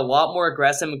have been a lot more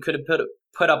aggressive and could have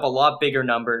put up a lot bigger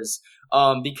numbers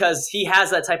because he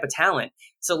has that type of talent.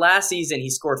 So last season, he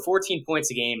scored 14 points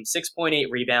a game, 6.8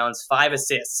 rebounds, 5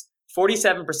 assists,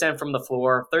 47% from the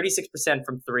floor, 36%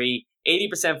 from 3,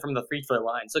 80% from the free throw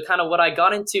line. So kind of what I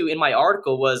got into in my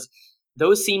article was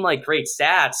those seem like great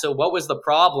stats. So what was the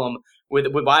problem with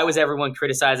why was everyone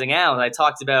criticizing Al? And I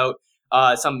talked about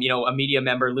a media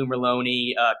member, Lou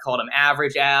Merloni, called him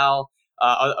average Al.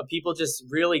 People just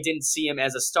really didn't see him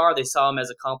as a star. They saw him as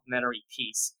a complimentary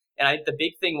piece. And I think the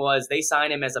big thing was they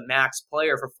signed him as a max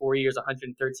player for 4 years,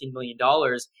 $113 million.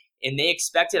 And they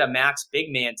expected a max big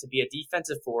man to be a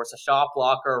defensive force, a shot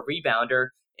blocker, a rebounder,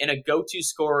 and a go-to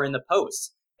scorer in the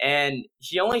post. And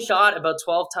he only shot about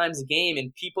 12 times a game,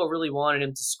 and people really wanted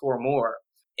him to score more.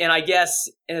 And I guess,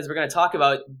 as we're going to talk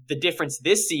about, the difference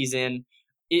this season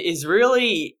is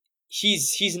really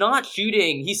he's not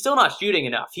shooting. He's still not shooting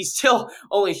enough. He's still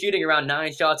only shooting around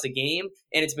 9 shots a game,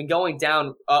 and it's been going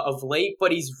down of late.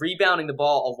 But he's rebounding the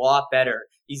ball a lot better.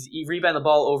 He rebounded the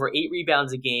ball over 8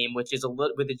 rebounds a game, which is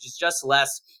just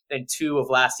less than 2 of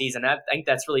last season. I think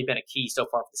that's really been a key so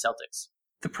far for the Celtics.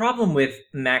 The problem with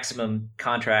maximum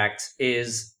contracts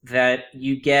is that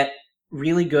you get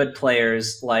really good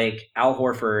players like Al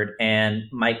Horford and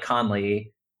Mike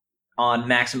Conley on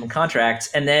maximum contracts,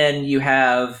 and then you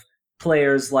have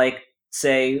players like,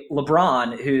 say,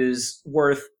 LeBron, who's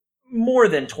worth more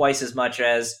than twice as much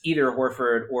as either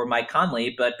Horford or Mike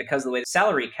Conley, but because of the way the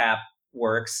salary cap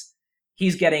works,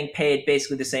 he's getting paid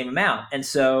basically the same amount. And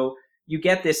so you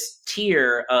get this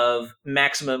tier of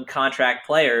maximum contract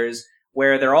players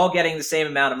where they're all getting the same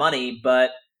amount of money,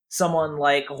 but someone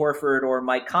like Horford or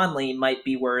Mike Conley might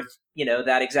be worth,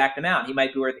 that exact amount. He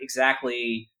might be worth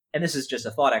exactly, and this is just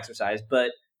a thought exercise,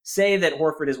 but say that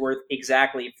Horford is worth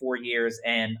exactly 4 years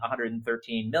and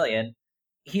 $113 million.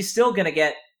 He's still going to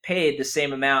get paid the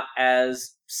same amount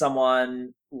as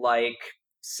someone like,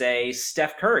 say,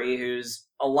 Steph Curry, who's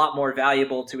a lot more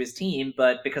valuable to his team,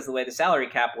 but because of the way the salary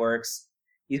cap works,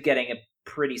 he's getting a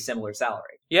pretty similar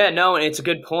salary. Yeah, no, and it's a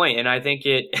good point, and I think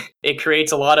it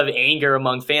creates a lot of anger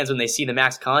among fans when they see the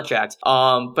max contract.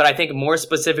 But I think more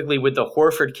specifically with the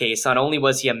Horford case, not only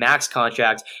was he a max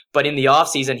contract, but in the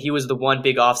offseason, he was the one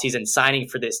big offseason signing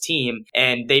for this team,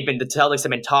 and the Celtics have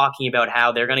been talking about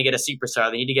how they're going to get a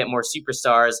superstar. They need to get more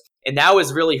superstars, and that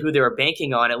was really who they were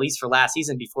banking on, at least for last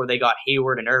season, before they got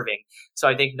Hayward and Irving. So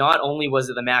I think not only was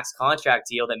it the max contract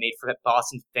deal that made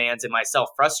Boston fans and myself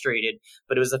frustrated,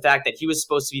 but it was the fact that he was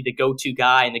supposed to be the go-to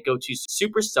guy and the go-to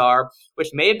superstar,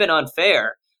 which may have been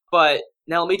unfair. But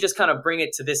now let me just kind of bring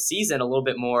it to this season a little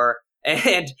bit more.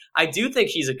 And I do think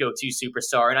he's a go-to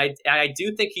superstar, and I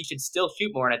do think he should still shoot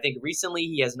more. And I think recently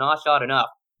he has not shot enough.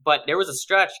 But there was a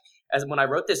stretch, as when I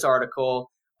wrote this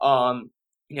article,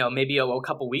 maybe a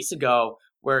couple weeks ago,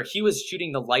 where he was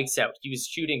shooting the lights out. He was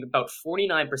shooting about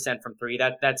 49% from three.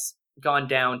 That's gone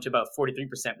down to about 43%,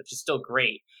 which is still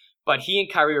great. But he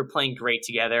and Kyrie were playing great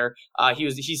together.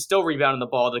 He's still rebounding the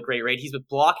ball at a great rate. He's been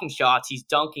blocking shots. He's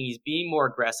dunking. He's being more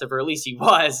aggressive, or at least he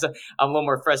was. I'm a little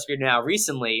more frustrated now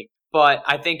recently. But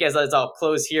I think as I'll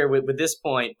close here with this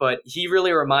point, but he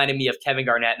really reminded me of Kevin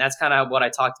Garnett. And that's kind of what I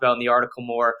talked about in the article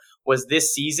more, was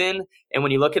this season. And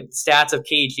when you look at the stats of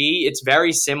KG, it's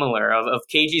very similar. Of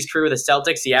KG's career with the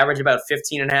Celtics, he averaged about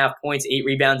 15.5 points, 8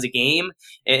 rebounds a game.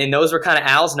 And those were kind of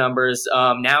Al's numbers.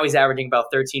 Now he's averaging about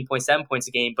 13.7 points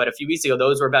a game. But a few weeks ago,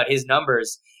 those were about his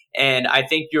numbers. And I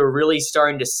think you're really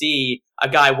starting to see a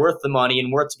guy worth the money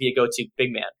and worth to be a go-to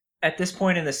big man. At this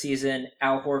point in the season,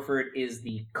 Al Horford is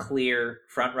the clear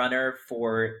frontrunner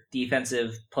for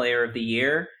Defensive Player of the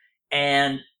Year.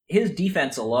 And his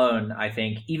defense alone, I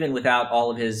think, even without all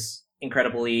of his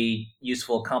incredibly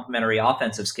useful complementary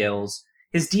offensive skills,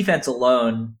 his defense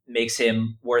alone makes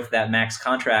him worth that max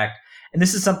contract. And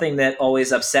this is something that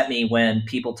always upset me when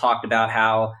people talked about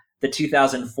how the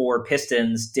 2004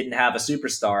 Pistons didn't have a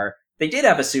superstar. They did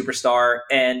have a superstar,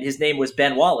 and his name was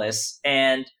Ben Wallace.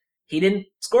 And he didn't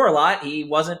score a lot. He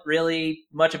wasn't really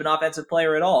much of an offensive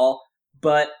player at all.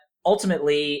 But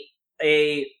ultimately,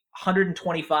 a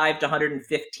 125 to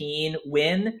 115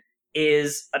 win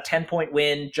is a 10-point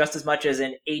win just as much as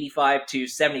an 85 to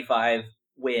 75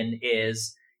 win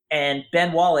is. And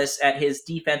Ben Wallace, at his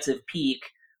defensive peak,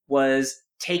 was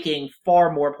taking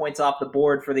far more points off the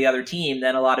board for the other team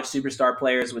than a lot of superstar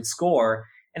players would score.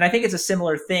 And I think it's a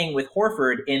similar thing with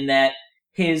Horford in that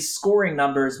his scoring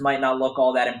numbers might not look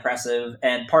all that impressive,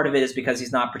 and part of it is because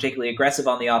he's not particularly aggressive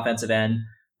on the offensive end.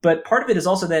 But part of it is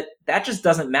also that just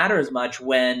doesn't matter as much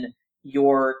when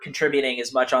you're contributing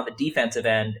as much on the defensive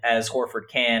end as Horford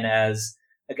can, as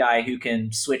a guy who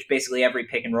can switch basically every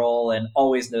pick and roll and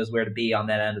always knows where to be on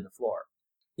that end of the floor.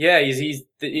 Yeah,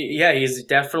 he's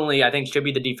definitely, I think, should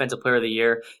be the Defensive Player of the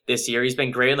Year this year. He's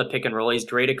been great in the pick and roll. He's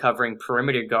great at covering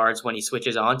perimeter guards when he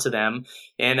switches onto them.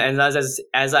 And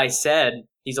as I said,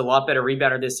 he's a lot better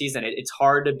rebounder this season. It's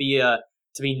hard to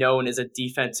be known as a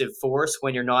defensive force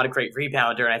when you're not a great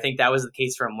rebounder. And I think that was the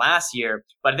case for him last year.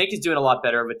 But I think he's doing a lot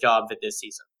better of a job of it this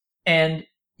season. And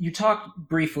you talked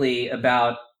briefly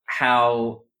about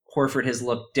how Horford has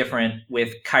looked different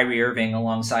with Kyrie Irving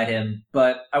alongside him,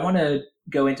 but I want to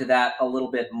go into that a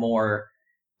little bit more,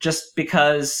 just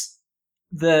because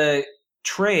the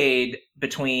trade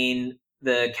between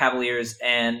the Cavaliers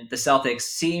and the Celtics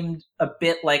seemed a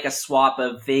bit like a swap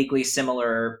of vaguely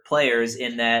similar players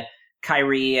in that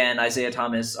Kyrie and Isaiah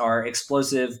Thomas are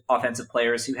explosive offensive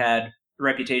players who had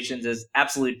reputations as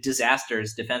absolute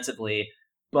disasters defensively,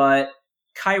 but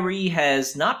Kyrie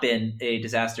has not been a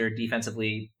disaster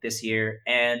defensively this year,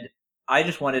 and I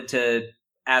just wanted to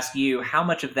ask you, how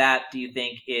much of that do you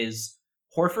think is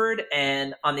Horford?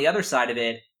 And on the other side of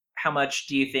it, how much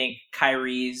do you think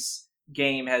Kyrie's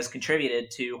game has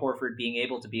contributed to Horford being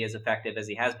able to be as effective as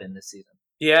he has been this season?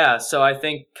 Yeah, so I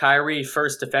think Kyrie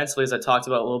first defensively, as I talked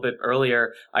about a little bit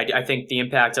earlier, I think the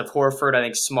impact of Horford, I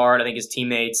think Smart, I think his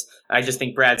teammates, I just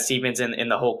think Brad Stevens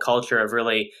and the whole culture have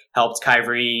really helped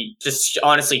Kyrie just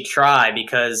honestly try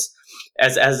because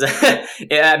as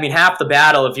I mean, half the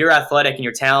battle, if you're athletic and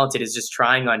you're talented, is just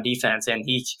trying on defense. And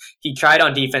he tried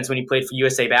on defense when he played for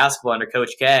USA Basketball under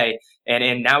Coach K,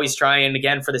 and now he's trying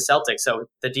again for the Celtics. So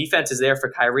the defense is there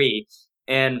for Kyrie,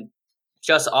 and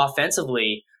just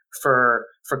offensively for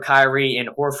Kyrie and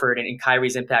Horford and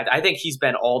Kyrie's impact, I think he's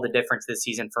been all the difference this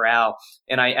season for Al.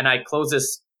 And I close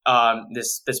this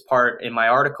this part in my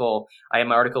article. I have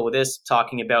my article with this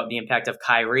talking about the impact of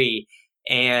Kyrie,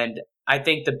 and I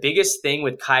think the biggest thing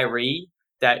with Kyrie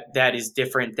that is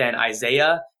different than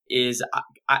Isaiah is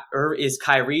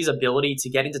Kyrie's ability to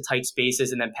get into tight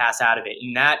spaces and then pass out of it,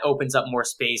 and that opens up more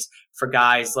space for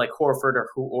guys like Horford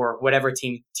or whatever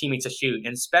teammate to shoot,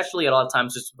 and especially a lot of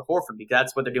times just with Horford because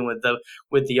that's what they're doing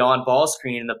with the on ball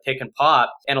screen and the pick and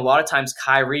pop, and a lot of times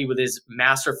Kyrie with his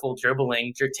masterful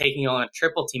dribbling, you're taking on a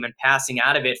triple team and passing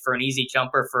out of it for an easy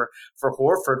jumper for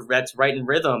Horford that's right in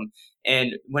rhythm.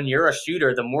 And when you're a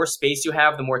shooter, the more space you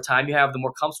have, the more time you have, the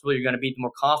more comfortable you're going to be, the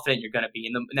more confident you're going to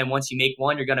be. And then once you make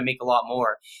one, you're going to make a lot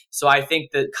more. So I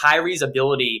think that Kyrie's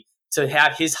ability to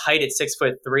have his height at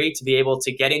 6'3" to be able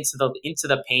to get into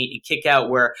the paint and kick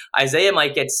out where Isaiah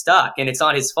might get stuck, and it's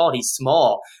not his fault. He's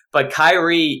small, but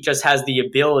Kyrie just has the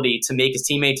ability to make his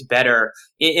teammates better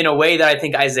in a way that I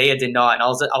think Isaiah did not.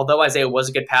 And although Isaiah was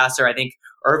a good passer, I think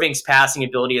Irving's passing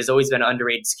ability has always been an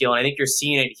underrated skill, and I think you're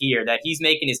seeing it here that he's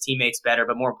making his teammates better,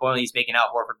 but more importantly, he's making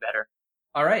Al Horford better.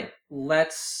 All right,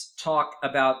 let's talk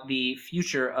about the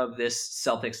future of this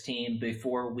Celtics team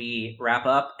before we wrap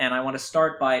up. And I want to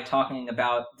start by talking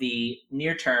about the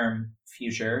near-term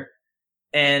future.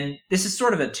 And this is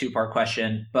sort of a two-part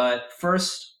question, but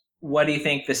first, what do you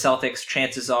think the Celtics'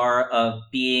 chances are of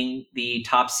being the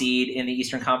top seed in the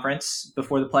Eastern Conference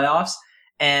before the playoffs?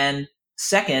 And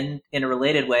second, in a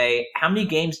related way, how many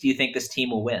games do you think this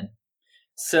team will win?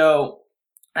 So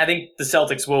I think the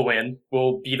Celtics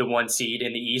will be the 1 seed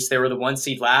in the East. They were the 1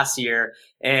 seed last year.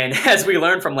 And as we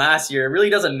learned from last year, it really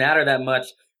doesn't matter that much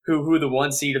who the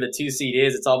 1 seed or the 2 seed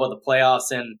is. It's all about the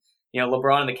playoffs. And,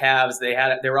 LeBron and the Cavs,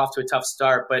 they were off to a tough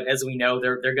start, but as we know,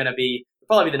 they're going to be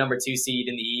probably the number 2 seed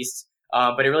in the East.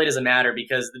 But it really doesn't matter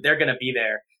because they're going to be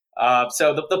there.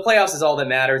 So the playoffs is all that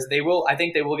matters. I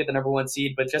think they will get the number 1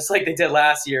 seed, but just like they did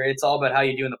last year, it's all about how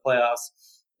you do in the playoffs.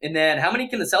 And then how many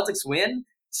can the Celtics win?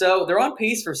 So they're on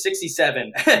pace for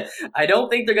 67. I don't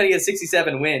think they're going to get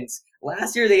 67 wins.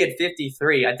 Last year they had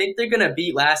 53. I think they're going to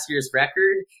beat last year's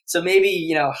record. So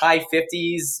maybe, high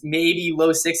 50s, maybe low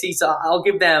 60s. So I'll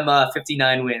give them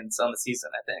 59 wins on the season,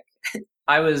 I think.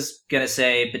 I was going to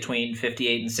say between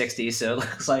 58 and 60. So it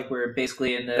looks like we're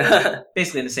basically in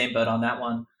the same boat on that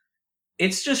one.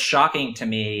 It's just shocking to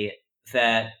me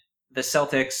that the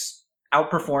Celtics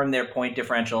outperformed their point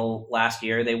differential last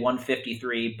year. They won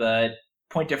 53, but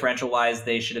point differential wise,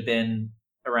 they should have been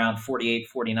around 48,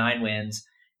 49 wins.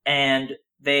 And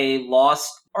they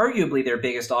lost arguably their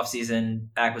biggest offseason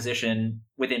acquisition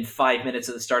within 5 minutes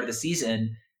of the start of the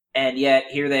season. And yet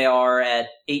here they are at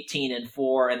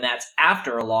 18-4, and that's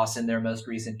after a loss in their most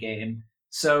recent game.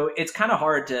 So it's kind of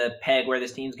hard to peg where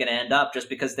this team's going to end up just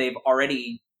because they've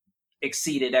already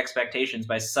exceeded expectations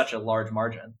by such a large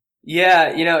margin.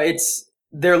 Yeah,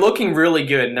 they're looking really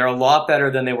good, and they're a lot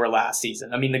better than they were last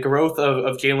season. I mean, the growth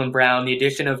of Jaylen Brown, the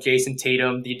addition of Jason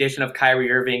Tatum, the addition of Kyrie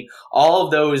Irving, all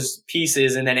of those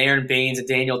pieces, and then Aaron Baines and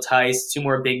Daniel Tice, 2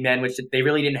 more big men, which they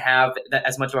really didn't have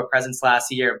as much of a presence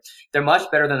last year. They're much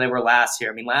better than they were last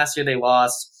year. I mean, last year they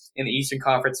lost in the Eastern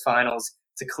Conference Finals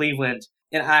to Cleveland.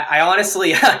 And I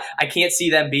honestly, I can't see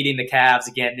them beating the Cavs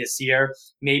again this year.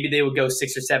 Maybe they would go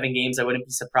 6 or 7 games. I wouldn't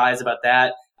be surprised about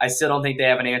that. I still don't think they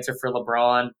have an answer for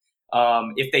LeBron.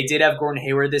 If they did have Gordon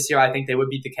Hayward this year, I think they would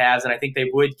beat the Cavs, and I think they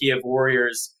would give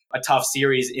Warriors a tough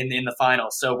series in the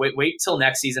finals. So wait till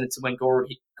next season to when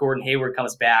Gordon Hayward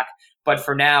comes back. But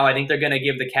for now, I think they're going to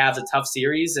give the Cavs a tough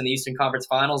series in the Eastern Conference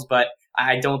Finals, but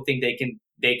I don't think they can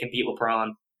beat LeBron.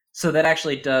 So that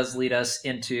actually does lead us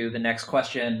into the next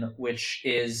question, which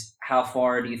is how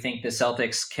far do you think the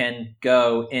Celtics can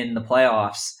go in the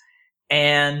playoffs?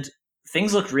 And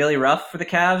things looked really rough for the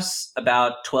Cavs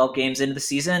about 12 games into the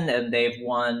season, and they've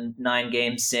won 9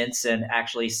 games since and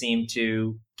actually seem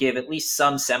to give at least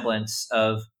some semblance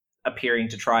of appearing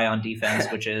to try on defense,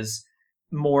 which is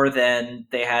more than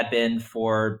they had been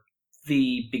for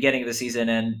the beginning of the season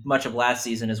and much of last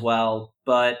season as well.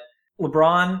 But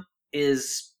LeBron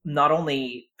is not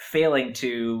only failing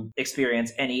to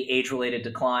experience any age-related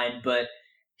decline, but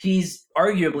he's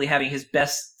arguably having his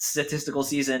best statistical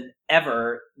season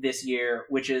ever this year,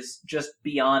 which is just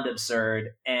beyond absurd.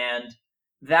 And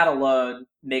that alone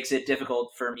makes it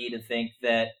difficult for me to think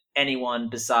that anyone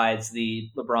besides the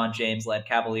LeBron James-led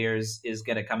Cavaliers is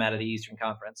going to come out of the Eastern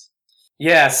Conference.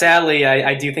 Yeah, sadly,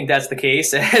 I do think that's the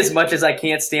case. As much as I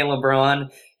can't stand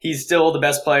LeBron, he's still the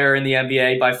best player in the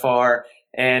NBA by far.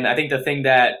 And I think the thing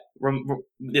that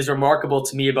is remarkable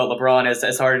to me about LeBron,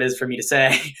 as hard it is for me to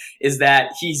say, is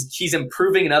that he's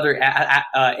improving in other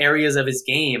areas of his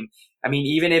game. I mean,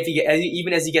 even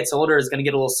as he gets older, it's going to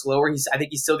get a little slower. I think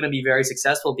he's still going to be very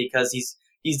successful because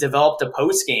he's developed a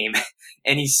post game,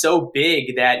 and he's so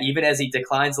big that even as he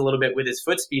declines a little bit with his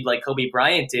foot speed, like Kobe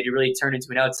Bryant did, he really turned into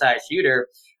an outside shooter.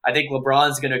 I think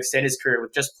LeBron's going to extend his career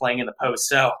with just playing in the post.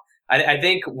 So I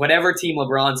think whatever team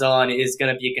LeBron's on is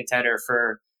going to be a contender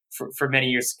for many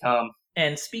years to come.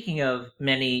 And speaking of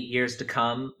many years to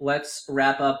come, let's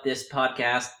wrap up this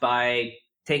podcast by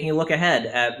taking a look ahead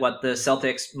at what the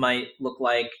Celtics might look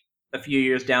like a few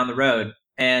years down the road.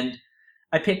 And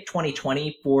I picked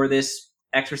 2020 for this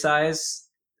exercise,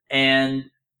 and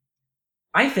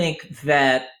I think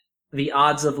that the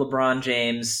odds of LeBron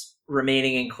James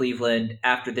remaining in Cleveland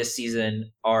after this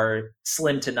season are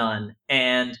slim to none.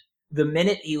 And the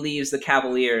minute he leaves the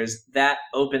Cavaliers, that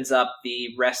opens up the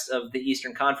rest of the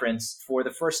Eastern Conference for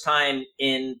the first time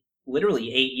in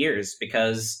literally 8 years,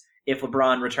 because if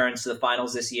LeBron returns to the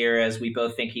finals this year, as we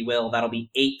both think he will, that'll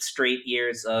be 8 straight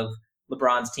years of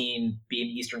LeBron's team being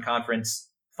Eastern Conference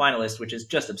finalist, which is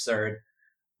just absurd.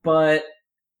 But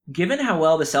given how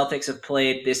well the Celtics have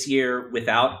played this year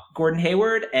without Gordon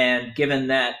Hayward, and given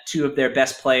that 2 of their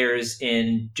best players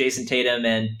in Jason Tatum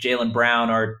and Jaylen Brown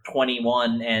are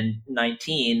 21 and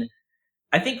 19,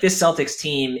 I think this Celtics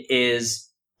team is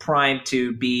primed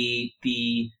to be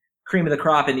the cream of the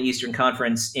crop in the Eastern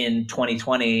Conference in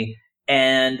 2020.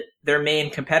 And their main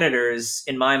competitors,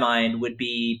 in my mind, would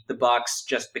be the Bucks,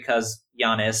 just because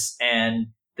Giannis, and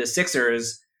the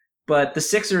Sixers. But the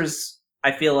Sixers,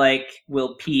 I feel like,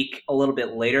 will peak a little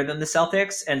bit later than the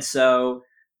Celtics. And so,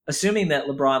 assuming that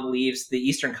LeBron leaves the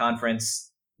Eastern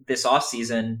Conference this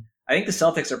offseason, I think the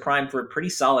Celtics are primed for a pretty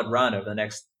solid run over the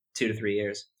next 2 to 3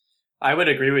 years. I would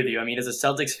agree with you. I mean, as a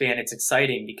Celtics fan, it's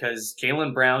exciting because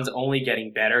Jaylen Brown's only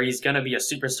getting better. He's going to be a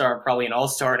superstar, probably an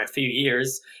all-star in a few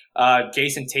years.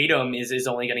 Jason Tatum is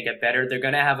only going to get better. They're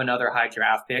going to have another high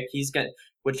draft pick.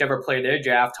 Whichever player they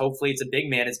draft, hopefully it's a big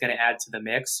man, is going to add to the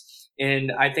mix.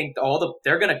 And I think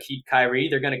they're going to keep Kyrie,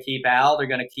 they're going to keep Al, they're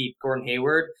going to keep Gordon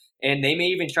Hayward, and they may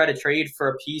even try to trade for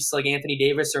a piece like Anthony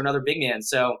Davis or another big man.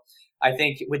 So I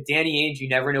think with Danny Ainge, you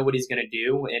never know what he's going to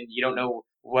do, and you don't know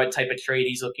what type of trade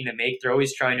he's looking to make. They're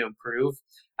always trying to improve.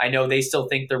 I know they still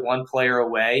think they're one player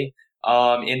away,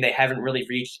 and they haven't really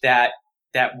reached that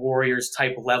Warriors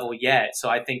type level yet. So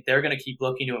I think they're going to keep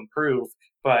looking to improve.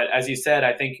 But as you said,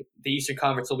 I think the Eastern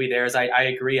Conference will be theirs. I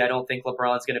agree. I don't think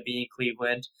LeBron's going to be in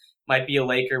Cleveland. Might be a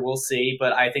Laker. We'll see.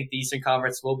 But I think the Eastern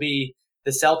Conference will be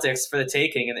the Celtics for the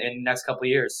taking in the next couple of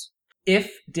years.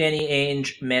 If Danny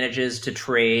Ainge manages to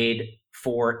trade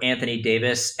for Anthony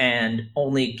Davis and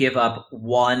only give up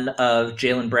one of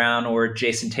Jaylen Brown or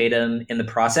Jason Tatum in the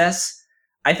process,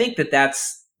 I think that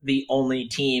that's the only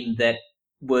team that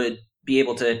would be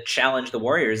able to challenge the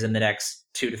Warriors in the next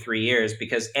 2 to 3 years,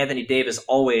 because Anthony Davis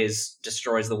always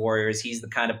destroys the Warriors. He's the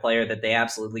kind of player that they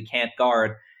absolutely can't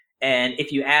guard. And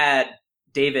if you add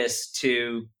Davis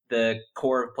to the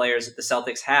core of players that the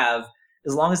Celtics have,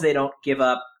 as long as they don't give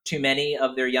up too many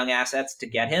of their young assets to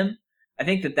get him, I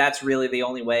think that that's really the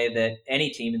only way that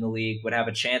any team in the league would have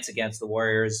a chance against the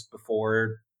Warriors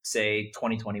before, say,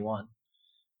 2021.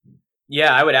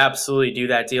 Yeah, I would absolutely do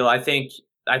that deal. I think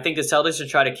the Celtics should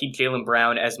try to keep Jaylen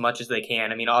Brown as much as they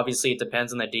can. I mean, obviously it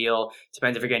depends on the deal. It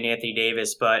depends if you're getting Anthony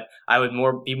Davis, but I would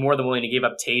be more than willing to give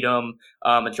up Tatum,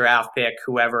 a draft pick,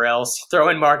 whoever else. Throw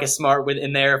in Marcus Smart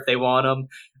in there if they want him.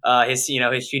 His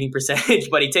shooting percentage,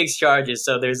 but he takes charges,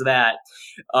 so there's that.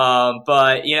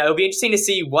 But it'll be interesting to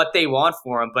see what they want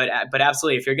for him. But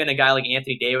absolutely, if you're getting a guy like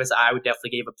Anthony Davis, I would definitely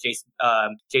give up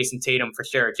Jason Tatum for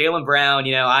sure. Jaylen Brown,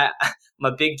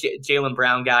 I'm a big Jaylen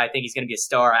Brown guy. I think he's going to be a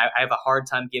star. I have a hard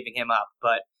time giving him up,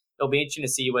 but it'll be interesting to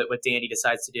see what Danny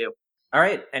decides to do. All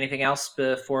right. Anything else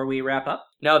before we wrap up?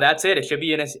 No, that's it. It should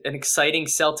be an exciting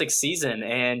Celtics season,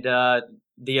 and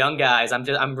the young guys.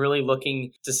 I'm really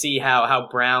looking to see how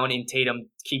Brown and Tatum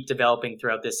keep developing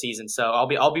throughout this season. So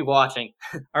I'll be watching.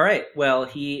 All right. Well,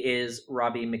 he is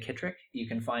Robbie McKittrick. You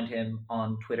can find him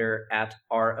on Twitter at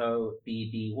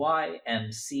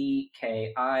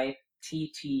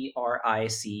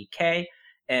ROBBYMCKITTRICK.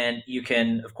 And you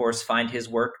can, of course, find his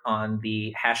work on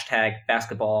the hashtag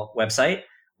basketball website,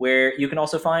 where you can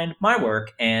also find my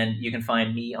work. And you can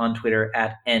find me on Twitter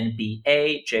at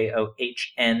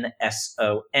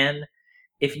NBAJOHNSON.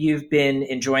 If you've been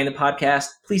enjoying the podcast,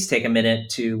 please take a minute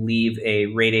to leave a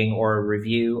rating or a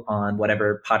review on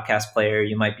whatever podcast player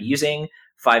you might be using.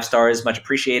 5 stars, much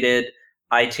appreciated.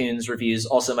 iTunes reviews,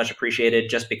 also much appreciated,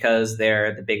 just because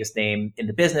they're the biggest name in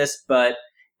the business. But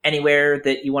anywhere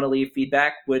that you want to leave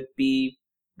feedback would be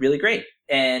really great.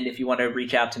 And if you want to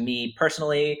reach out to me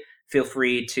personally, feel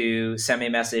free to send me a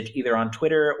message either on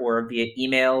Twitter or via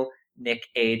email,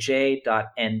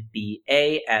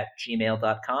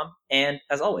 nickaj.nba@gmail.com. And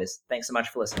as always, thanks so much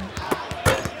for listening.